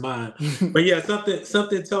first mind. But yeah,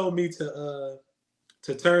 something told me to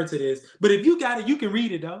turn to this. But if you got it, you can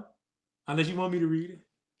read it though. Unless you want me to read it.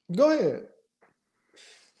 Go ahead.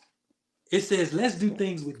 It says, let's do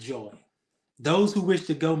things with joy. Those who wish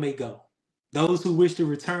to go may go. Those who wish to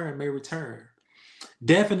return may return.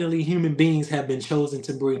 Definitely, human beings have been chosen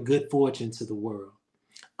to bring good fortune to the world.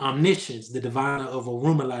 Omniscience, the diviner of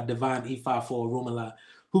Orunmila, divine Fafore Orunmila,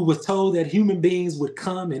 who was told that human beings would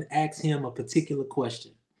come and ask him a particular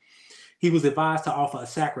question. He was advised to offer a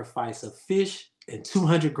sacrifice of fish and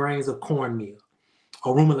 200 grains of cornmeal.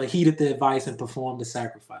 Orunmila heeded the advice and performed the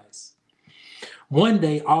sacrifice. One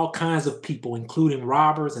day, all kinds of people, including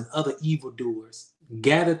robbers and other evildoers,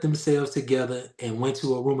 gathered themselves together and went to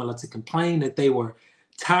Orunmila to complain that they were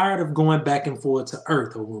tired of going back and forth to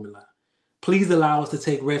earth, Orunmila. Please allow us to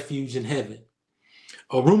take refuge in heaven.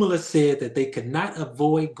 Orunmila said that they could not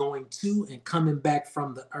avoid going to and coming back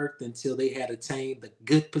from the earth until they had attained the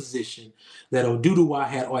good position that Oduduwa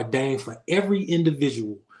had ordained for every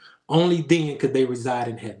individual. Only then could they reside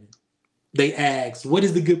in heaven. They asked, what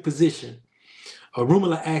is the good position?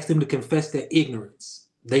 Orunmila asked them to confess their ignorance.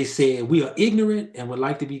 They said, we are ignorant and would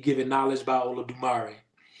like to be given knowledge by Olodumare.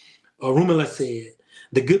 Orunmila said,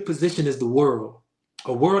 the good position is the world,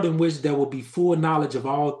 a world in which there will be full knowledge of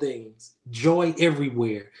all things, joy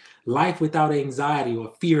everywhere, life without anxiety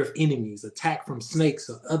or fear of enemies, attack from snakes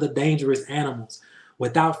or other dangerous animals,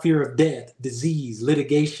 without fear of death, disease,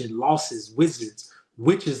 litigation, losses, wizards,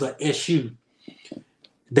 witches or Eshu,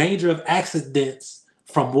 danger of accidents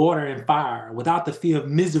from water and fire, without the fear of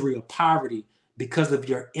misery or poverty because of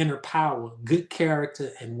your inner power, good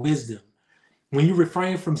character, and wisdom. When you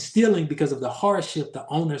refrain from stealing because of the hardship the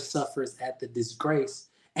owner suffers at the disgrace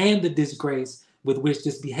with which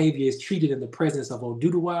this behavior is treated in the presence of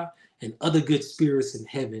Oduduwa and other good spirits in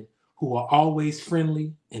heaven, who are always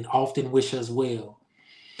friendly and often wish us well.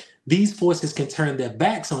 These forces can turn their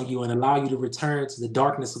backs on you and allow you to return to the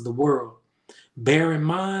darkness of the world. Bear in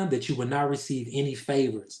mind that you will not receive any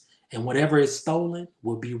favors, and whatever is stolen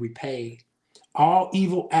will be repaid. All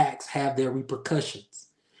evil acts have their repercussions.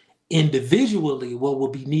 Individually, what will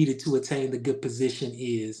be needed to attain the good position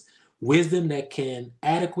is wisdom that can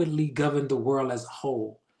adequately govern the world as a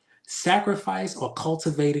whole, sacrifice or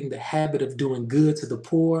cultivating the habit of doing good to the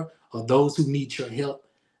poor or those who need your help,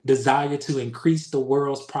 desire to increase the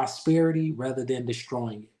world's prosperity rather than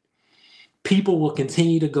destroying it. People will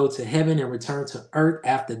continue to go to heaven and return to earth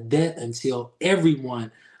after death until everyone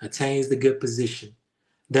attains the good position.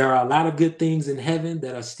 There are a lot of good things in heaven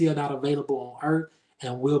that are still not available on earth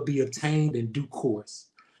and will be obtained in due course.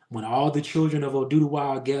 When all the children of Oduduwa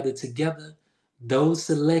are gathered together, those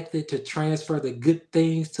selected to transfer the good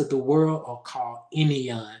things to the world are called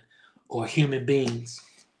Inian, or human beings.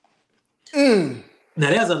 Mm. Now,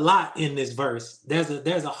 there's a lot in this verse. There's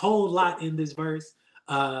a whole lot in this verse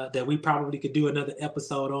that we probably could do another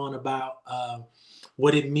episode on about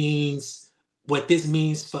what it means, what this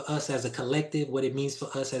means for us as a collective, what it means for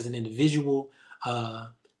us as an individual.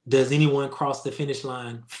 does anyone cross the finish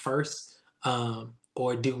line first?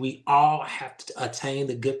 Or do we all have to attain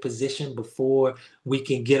the good position before we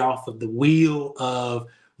can get off of the wheel of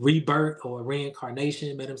rebirth or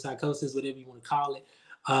reincarnation, metempsychosis, whatever you want to call it?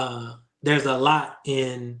 There's a lot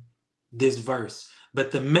in this verse,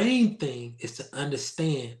 but the main thing is to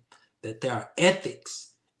understand that there are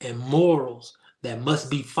ethics and morals that must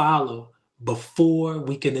be followed before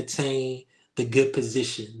we can attain the good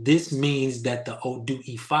position. This means that the Odu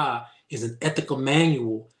Ifa is an ethical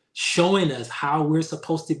manual showing us how we're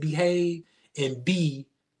supposed to behave and be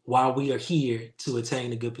while we are here to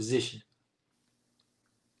attain a good position.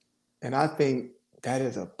 And I think that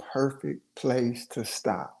is a perfect place to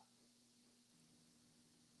stop.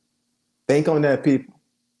 Think on that, people.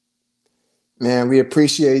 Man, we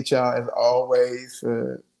appreciate y'all as always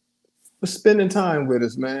for spending time with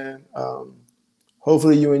us, man.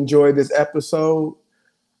 Hopefully you enjoyed this episode.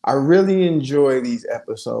 I really enjoy these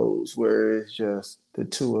episodes where it's just the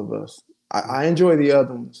two of us. I enjoy the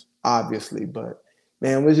other ones, obviously, but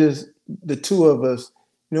man, we're just the two of us.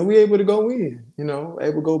 We able to go in, able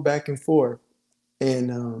to go back and forth.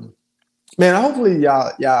 And man, hopefully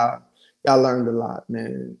y'all learned a lot,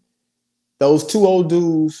 man. Those two old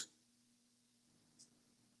dudes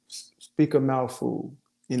speak a mouthful.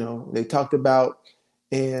 They talked about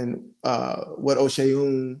in what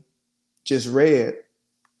Oseun just read,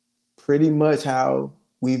 pretty much how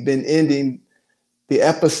we've been ending the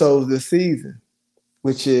episodes this season,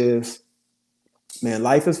 which is, man,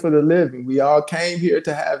 life is for the living. We all came here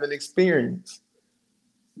to have an experience,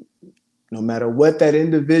 no matter what that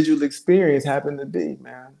individual experience happened to be,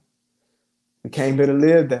 man. We came here to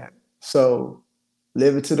live that. So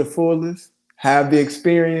live it to the fullest, have the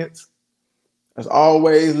experience. As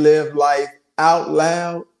always, live life out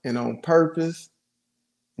loud and on purpose.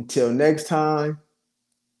 Until next time,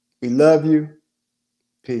 we love you.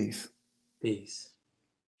 Peace. Peace.